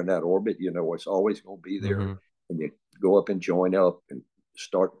up there in that orbit, you know, it's always going to be there, and you go up and join up and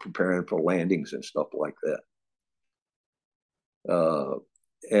start preparing for landings and stuff like that.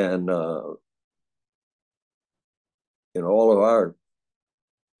 And you know, all of our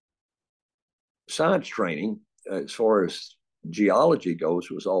science training, as far as geology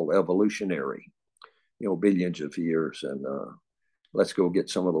goes, was all evolutionary, you know, billions of years. And let's go get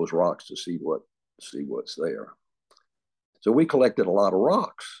some of those rocks to see what's there. So we collected a lot of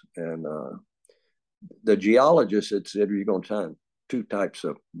rocks, and the geologists had said, you're going to find two types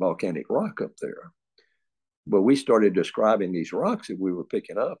of volcanic rock up there. But we started describing these rocks that we were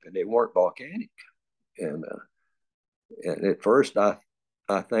picking up, and they weren't volcanic. And at first, I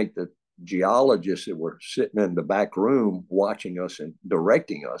think that geologists that were sitting in the back room watching us and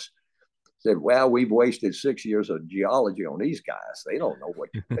directing us Said, well, we've wasted 6 years of geology on these guys. They don't know what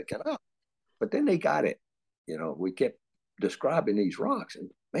you're picking up. But then they got it. We kept describing these rocks, and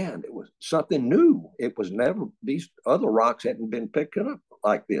man, it was something new. It was never, these other rocks hadn't been picked up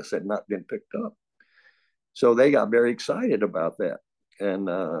like this, had not been picked up. So they got very excited about that. And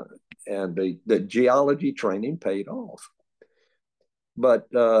the geology training paid off. But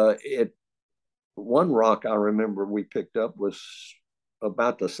one rock I remember we picked up was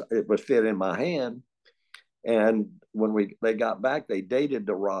it was fit in my hand. And when they got back, they dated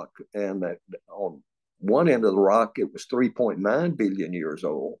the rock, and that on one end of the rock, it was 3.9 billion years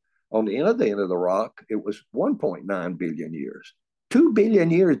old. On the other end of the rock, it was 1.9 billion years. 2 billion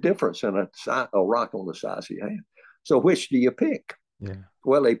years difference in a rock on the size of your hand. So which do you pick? Yeah.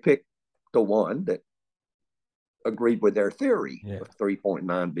 Well, they picked the one that agreed with their theory of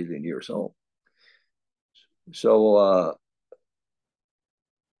 3.9 billion years old. So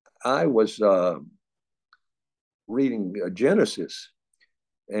I was reading Genesis,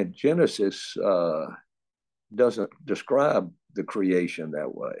 and Genesis doesn't describe the creation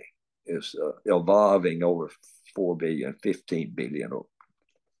that way. It's evolving over 4 billion, 15 billion, or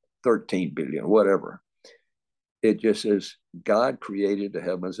 13 billion, whatever. It just says God created the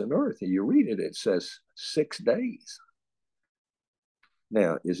heavens and earth. And you read it, it says 6 days.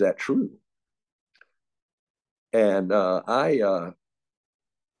 Now, is that true? And I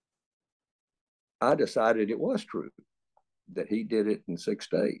decided it was true, that he did it in 6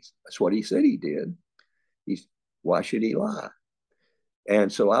 days. That's what he said he did. Why should he lie?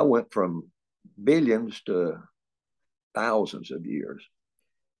 And so I went from billions to thousands of years.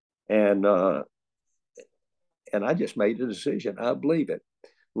 And I just made a decision. I believe it.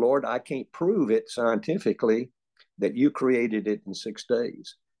 Lord, I can't prove it scientifically that you created it in 6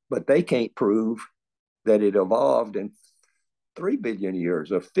 days, but they can't prove that it evolved in 3 billion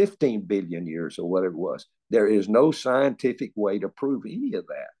years or 15 billion years or whatever it was. There is no scientific way to prove any of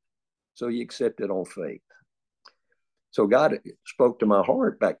that. So you accept it on faith. So God spoke to my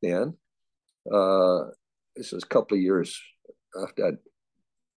heart back then. This is a couple of years after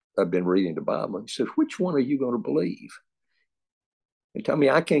I've been reading the Bible. He says, which one are you going to believe? And tell me,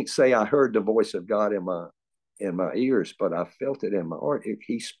 I can't say I heard the voice of God in my ears, but I felt it in my heart.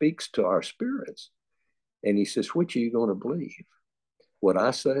 He speaks to our spirits. And he says, which are you going to believe? What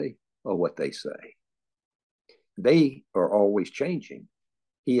I say or what they say? They are always changing.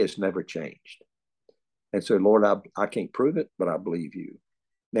 He has never changed. And so, Lord, I can't prove it, but I believe you.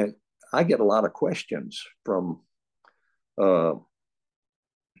 Now, I get a lot of questions from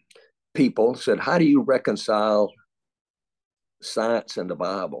people said, how do you reconcile science and the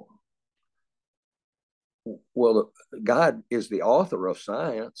Bible? Well, God is the author of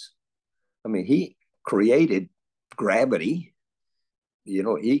science. I mean, he created gravity.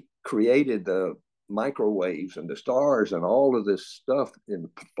 He created the microwaves and the stars and all of this stuff in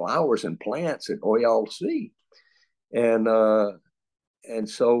flowers and plants that we all see. And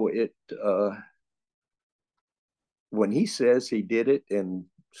so when he says he did it in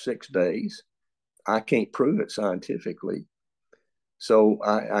 6 days, I can't prove it scientifically. So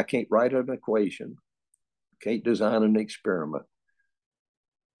I can't write an equation, can't design an experiment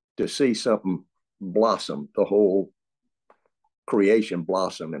to see something blossom, the whole creation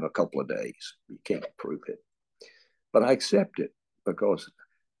blossom in a couple of days. You can't prove it. But I accept it, because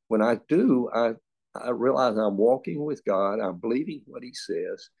when I do, I realize I'm walking with God. I'm believing what he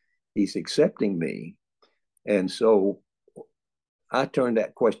says. He's accepting me. And so I turn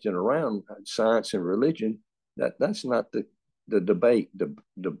that question around, science and religion. That's not the debate. The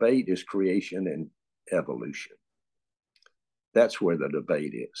debate is creation and evolution. That's where the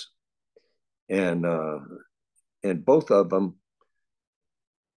debate is. And both of them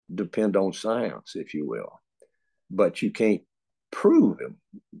depend on science, if you will, but you can't prove them.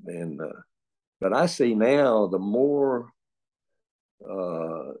 But I see now the more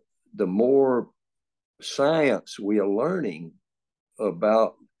science we are learning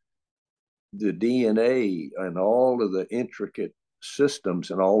about the DNA and all of the intricate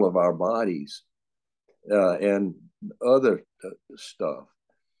systems in all of our bodies and other stuff.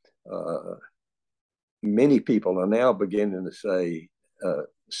 Many people are now beginning to say,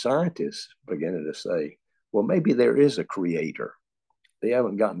 scientists beginning to say, well, maybe there is a creator. They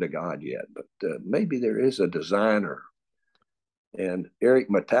haven't gotten to God yet, but maybe there is a designer. And Eric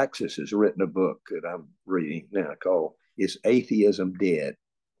Metaxas has written a book that I'm reading now called Is Atheism Dead?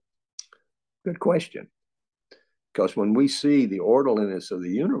 Good question. Because when we see the orderliness of the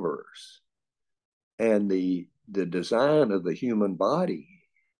universe and the design of the human body,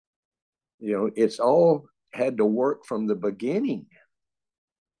 it's all had to work from the beginning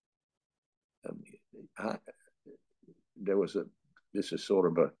there was a, this is sort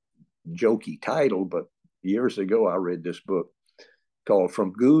of a jokey title, but years ago I read this book called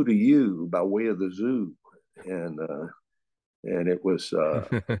 "From Goo to You" by way of the zoo, and it was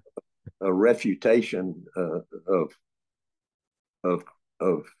a refutation of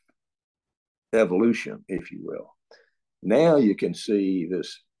of evolution, if you will. Now you can see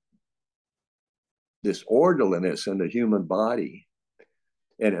this orderliness in the human body,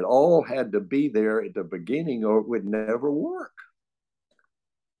 and it all had to be there at the beginning, or it would never work.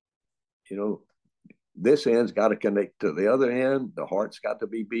 You know, this end's got to connect to the other end. The heart's got to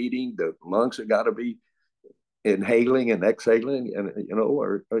be beating. The lungs have got to be inhaling and exhaling, and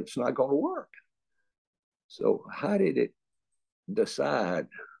or it's not going to work. So how did it decide?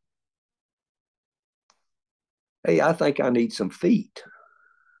 Hey, I think I need some feet.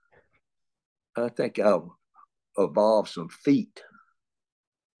 I think I'll evolve some feet,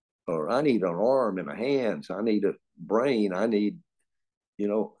 or I need an arm and a hands. I need a brain. I need,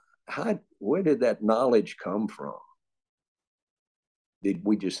 how? Where did that knowledge come from? Did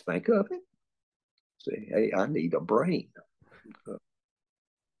we just think of it? Say, hey, I need a brain.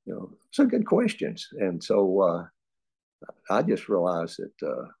 Some good questions. And so I just realized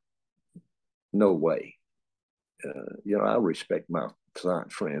that no way. I respect my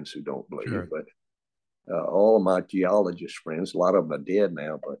science friends who don't believe, Sure. but all of my geologist friends, a lot of them are dead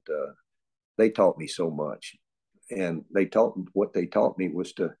now, but they taught me so much. And what they taught me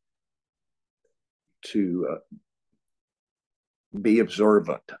was to be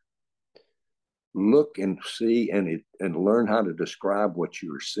observant, look and see, and learn how to describe what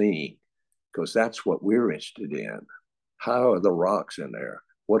you're seeing, because that's what we're interested in. How are the rocks in there?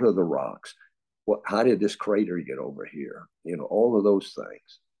 What are the rocks? How did this crater get over here? All of those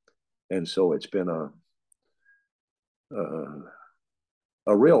things. And so it's been a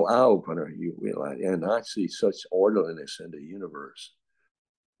real eye opener. You realize, and I see such orderliness in the universe.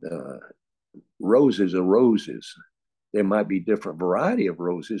 Roses are roses. There might be different variety of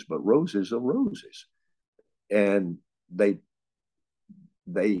roses, but roses are roses, and they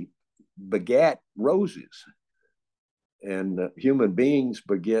begat roses, and human beings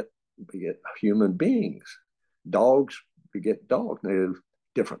beget human beings. Dogs beget dogs. They have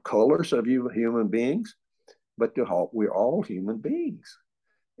different colors of human beings, but we're all human beings,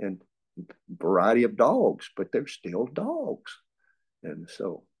 and variety of dogs, but they're still dogs. And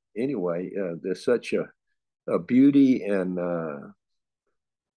so anyway, there's such a beauty and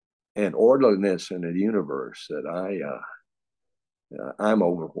orderliness in the universe that I'm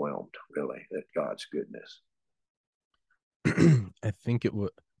overwhelmed, really, at God's goodness. I think it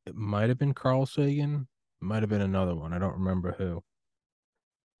might have been Carl Sagan, might have been another one. I don't remember who.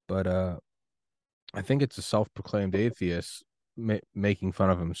 But I think it's a self-proclaimed atheist making fun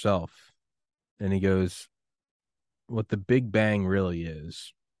of himself. And he goes, what the Big Bang really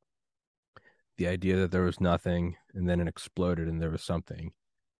is, the idea that there was nothing and then it exploded and there was something.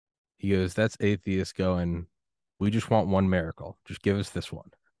 He goes, that's atheists going, we just want one miracle. Just give us this one.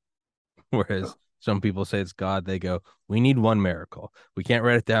 Whereas some people say it's God, they go, we need one miracle. We can't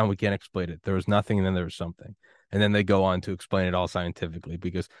write it down. We can't explain it. There was nothing and then there was something. And then they go on to explain it all scientifically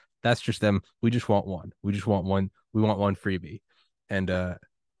because that's just them. We just want one. We just want one. We want one freebie. And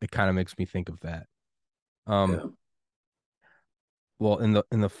it kind of makes me think of that. Yeah. Well,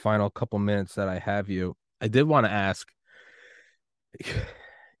 in the final couple minutes that I have you, I did want to ask, it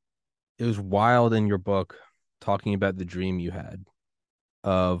was wild in your book talking about the dream you had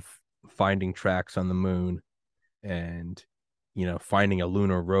of finding tracks on the moon and finding a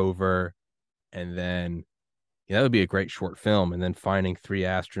lunar rover, and then that would be a great short film, and then finding three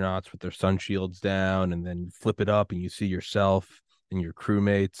astronauts with their sun shields down, and then you flip it up and you see yourself and your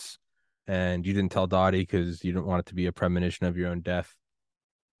crewmates, and you didn't tell Dotty because you didn't want it to be a premonition of your own death.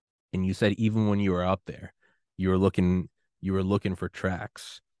 And you said even when you were up there, you were looking for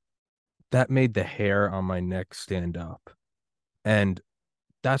tracks. That made the hair on my neck stand up. And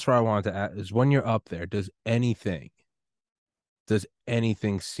that's what I wanted to ask is, when you're up there, does anything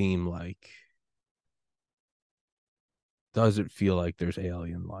seem like, does it feel like there's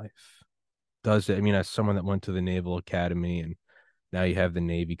alien life? Does it? I mean, as someone that went to the Naval Academy, and now you have the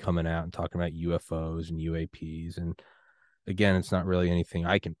Navy coming out and talking about UFOs and UAPs, and again, it's not really anything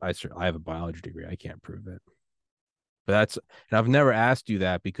I have a biology degree. I can't prove it. But and I've never asked you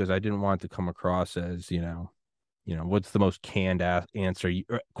that because I didn't want it to come across as, what's the most canned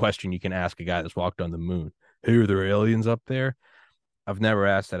question you can ask a guy that's walked on the moon? Hey, are there aliens up there? I've never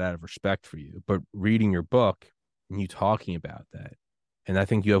asked that out of respect for you, but reading your book and you talking about that, and I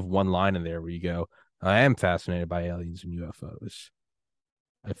think you have one line in there where you go, I am fascinated by aliens and UFOs.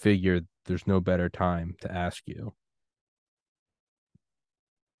 I figured there's no better time to ask you,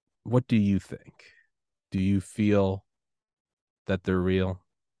 what do you think? Do you feel that they're real?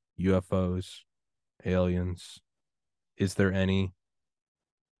 UFOs, aliens? Is there any?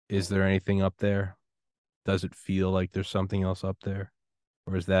 Is there anything up there? Does it feel like there's something else up there?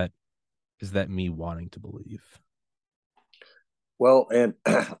 Or is that me wanting to believe? Well, and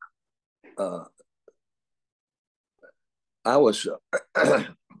I was,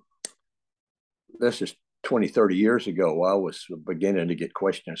 this is 20, 30 years ago, I was beginning to get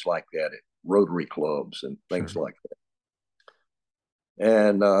questions like that at Rotary clubs and things Sure. like that.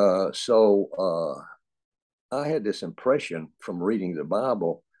 And I had this impression from reading the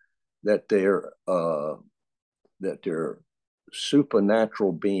Bible that they're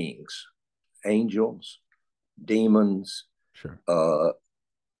supernatural beings, angels, demons. Sure. Uh,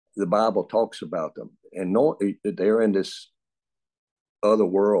 the Bible talks about them, and no, they're in this other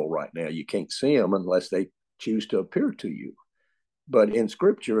world right now. You can't see them unless they choose to appear to you. But in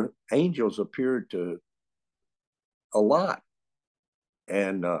Scripture, angels appeared to a lot,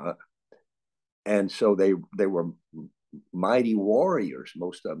 and so they were mighty warriors.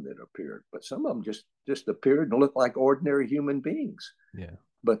 Most of them that appeared, but some of them just appeared and looked like ordinary human beings. Yeah.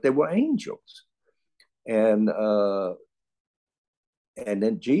 But they were angels, and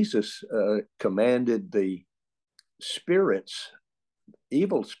then Jesus commanded the spirits,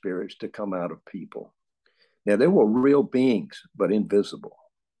 evil spirits, to come out of people. Now, they were real beings, but invisible.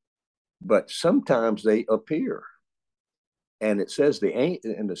 But sometimes they appear. And it says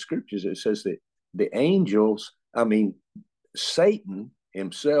in the scriptures, it says that the angels, I mean, Satan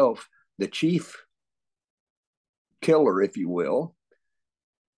himself, the chief killer, if you will,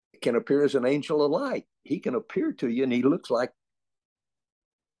 can appear as an angel of light. He can appear to you and he looks like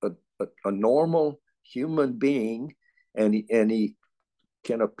a normal human being, and he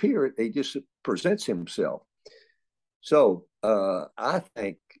can appear, he just presents himself. So I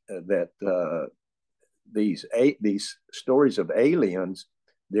think that these stories of aliens,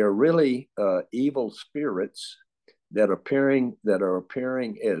 they're really evil spirits that are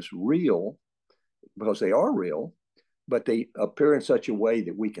appearing as real, because they are real, but they appear in such a way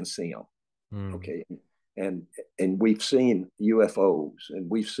that we can see them. Mm. Okay, and we've seen UFOs, and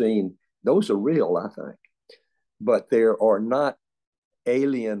we've seen those are real, I think, but there are not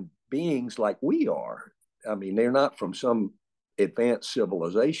alien beings like we are. I mean, they're not from some advanced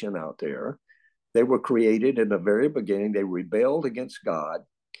civilization out there. They were created in the very beginning. They rebelled against God,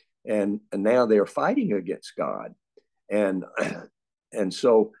 and now they're fighting against God. And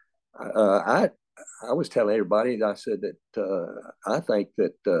so I was telling everybody, I said that I think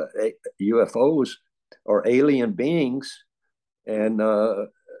that UFOs are alien beings, and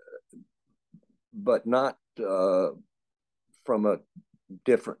but not from a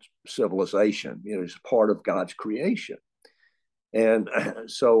different civilization. You know, it's part of God's creation. And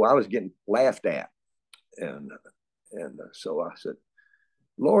so I was getting laughed at, and so I said,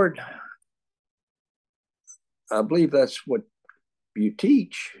 Lord, I believe that's what you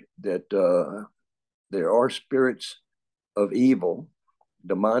teach, that there are spirits of evil,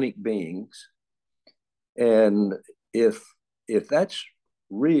 demonic beings, and if that's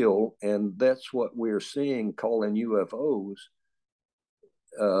real and that's what we're seeing calling UFOs,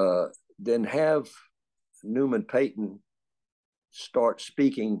 then have Newman Payton start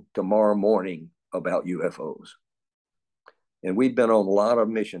speaking tomorrow morning about UFOs. And we've been on a lot of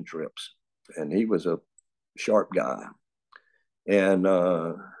mission trips, and he was a sharp guy. And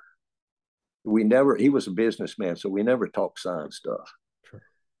he was a businessman, so we never talked science stuff. Sure.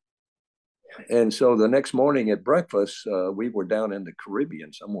 And so the next morning at breakfast, we were down in the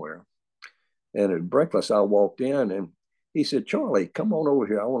Caribbean somewhere. And at breakfast, I walked in and he said, Charlie, come on over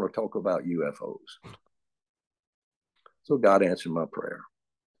here. I want to talk about UFOs. So God answered my prayer.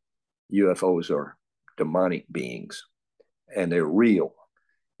 UFOs are demonic beings, and they're real.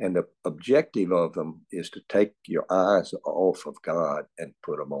 And the objective of them is to take your eyes off of God and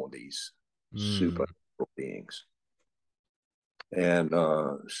put them on these Mm. supernatural beings. And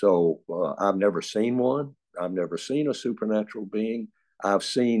so I've never seen one. I've never seen a supernatural being. I've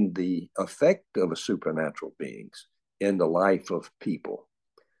seen the effect of a supernatural beings in the life of people.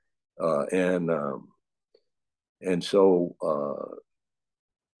 And so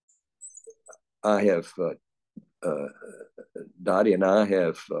I have, Dotty and I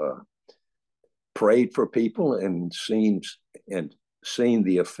have prayed for people and seen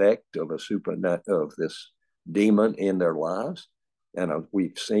the effect of of this demon in their lives, and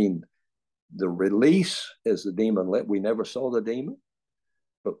we've seen the release as the demon left. We never saw the demon,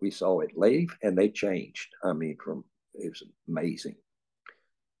 but we saw it leave, and they changed. I mean, it was amazing.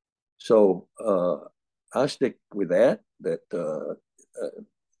 So I stick with that.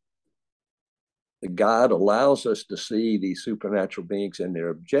 God allows us to see these supernatural beings, and their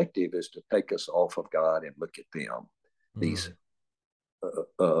objective is to take us off of God and look at them. These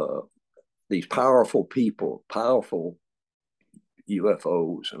these powerful people, powerful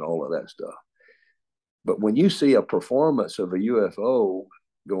UFOs, and all of that stuff. But when you see a performance of a UFO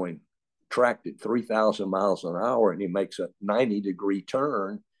going tracked at 3,000 miles an hour, and he makes a 90-degree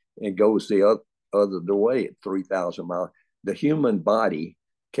turn and goes the other way at 3,000 miles, the human body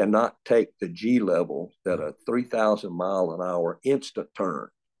cannot take the G level that a 3,000 mile an hour instant turn.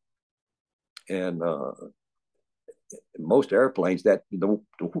 And most airplanes, that the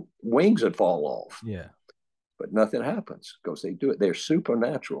wings would fall off. Yeah. But nothing happens because they do it. They're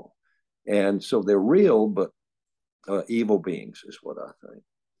supernatural. And so they're real, but evil beings is what I think.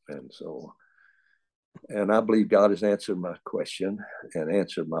 And so, and I believe God has answered my question and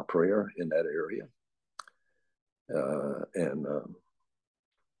answered my prayer in that area.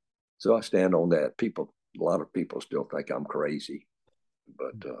 So I stand on that. A lot of people still think I'm crazy,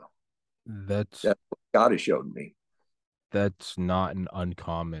 but that's what God has showed me. That's not an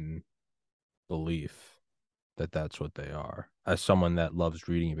uncommon belief that that's what they are. As someone that loves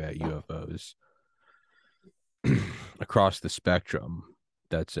reading about UFOs across the spectrum,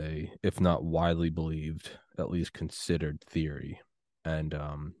 that's a, if not widely believed, at least considered theory. And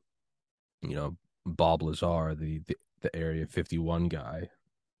Bob Lazar, the Area 51 guy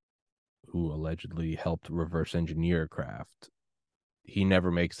who allegedly helped reverse engineer craft, he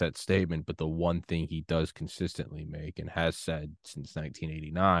never makes that statement, but the one thing he does consistently make and has said since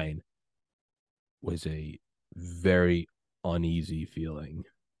 1989 was a very uneasy feeling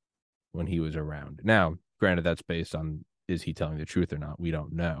when he was around. Now, granted, that's based on, is he telling the truth or not? We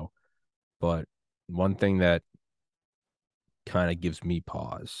don't know. But one thing that kind of gives me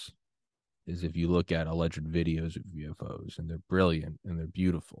pause is if you look at alleged videos of UFOs, and they're brilliant and they're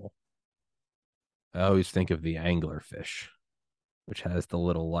beautiful. I always think of the anglerfish, which has the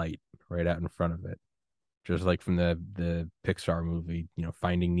little light right out in front of it, just like from the Pixar movie,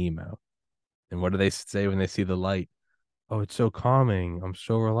 Finding Nemo. And what do they say when they see the light? Oh, it's so calming. I'm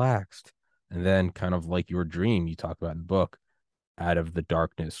so relaxed. And then, kind of like your dream you talk about in the book, out of the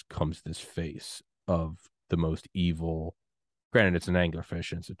darkness comes this face of the most evil. Granted, it's an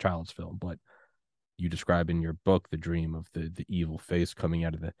anglerfish and it's a child's film, but you describe in your book the dream of the evil face coming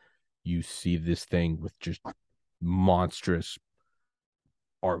out of the. You see this thing with just monstrous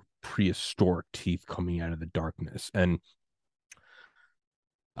or prehistoric teeth coming out of the darkness. And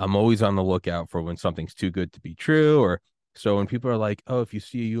I'm always on the lookout for when something's too good to be true. Or so when people are like, oh, if you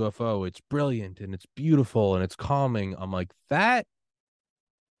see a UFO, it's brilliant and it's beautiful and it's calming. I'm like, that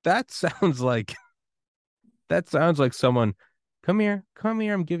sounds like someone, come here,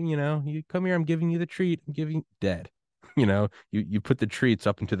 I'm giving you come here, I'm giving you the treat, I'm giving dead. You put the treats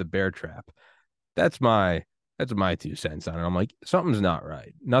up into the bear trap. That's my 2 cents on it. I'm like, something's not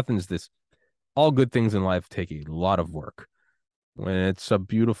right. Nothing's this. All good things in life take a lot of work. When it's a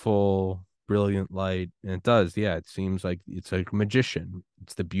beautiful, brilliant light, and it does, yeah, it seems like it's like a magician.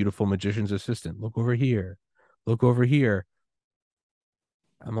 It's the beautiful magician's assistant. Look over here. Look over here.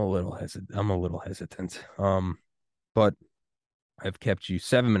 I'm a little hesitant. But I've kept you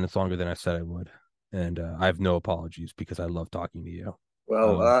 7 minutes longer than I said I would, and I have no apologies because I love talking to you.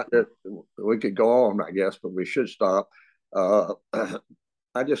 Well, we could go on, I guess, but we should stop. Uh,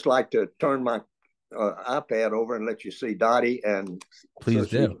 I just like to turn my iPad over and let you see Dotty, and Please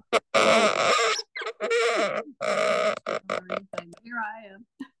do. Here I am.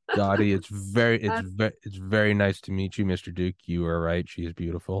 Dotty, it's very nice to meet you, Mr. Duke. You are right; she is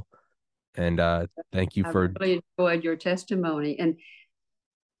beautiful, and thank you for. I really enjoyed your testimony, and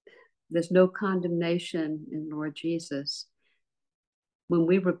there's no condemnation in Lord Jesus. When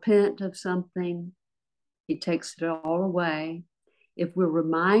we repent of something, He takes it all away. If we're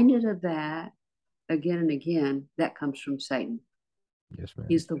reminded of that again and again, that comes from Satan. Yes, ma'am.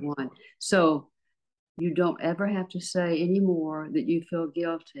 He's the one. So you don't ever have to say anymore that you feel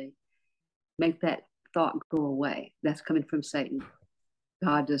guilty. Make that thought go away. That's coming from Satan.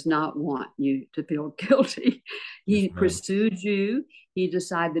 God does not want you to feel guilty. He Yes, pursued you. He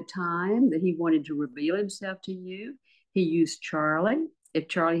decided the time that he wanted to reveal himself to you. He used Charlie. If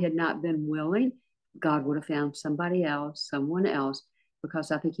Charlie had not been willing, God would have found somebody else, someone else,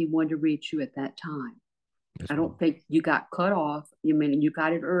 because I think he wanted to reach you at that time. yes, I don't think you got cut off. You mean you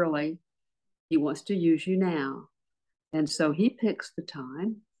got it early. He wants to use you now. And so he picks the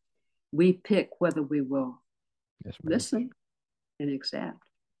time. We pick whether we will listen and accept.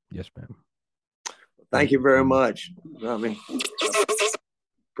 Yes, ma'am. Thank you very much. I mean,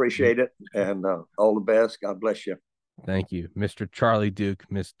 Appreciate it. And all the best. God bless you. Thank you. Mr. Charlie Duke,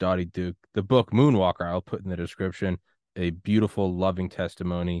 Miss Dotty Duke. The book Moonwalker, I'll put in the description. A beautiful, loving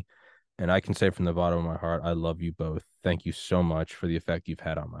testimony. And I can say from the bottom of my heart, I love you both. Thank you so much for the effect you've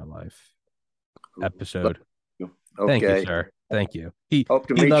had on my life. Episode. Okay. Thank you, sir. Thank you. He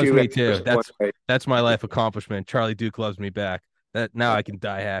meet loves you me too. way. That's my life accomplishment. Charlie Duke loves me back. That now I can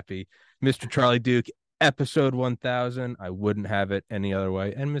die happy. Mr. Charlie Duke, episode 1000. I wouldn't have it any other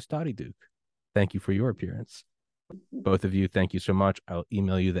way. And Miss Dotty Duke, thank you for your appearance. Both of you, thank you so much. I'll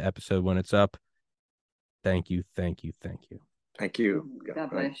email you the episode when it's up. Thank you, thank you, thank you. Thank you. God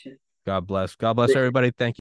bless you. God bless. God bless everybody. Thank you.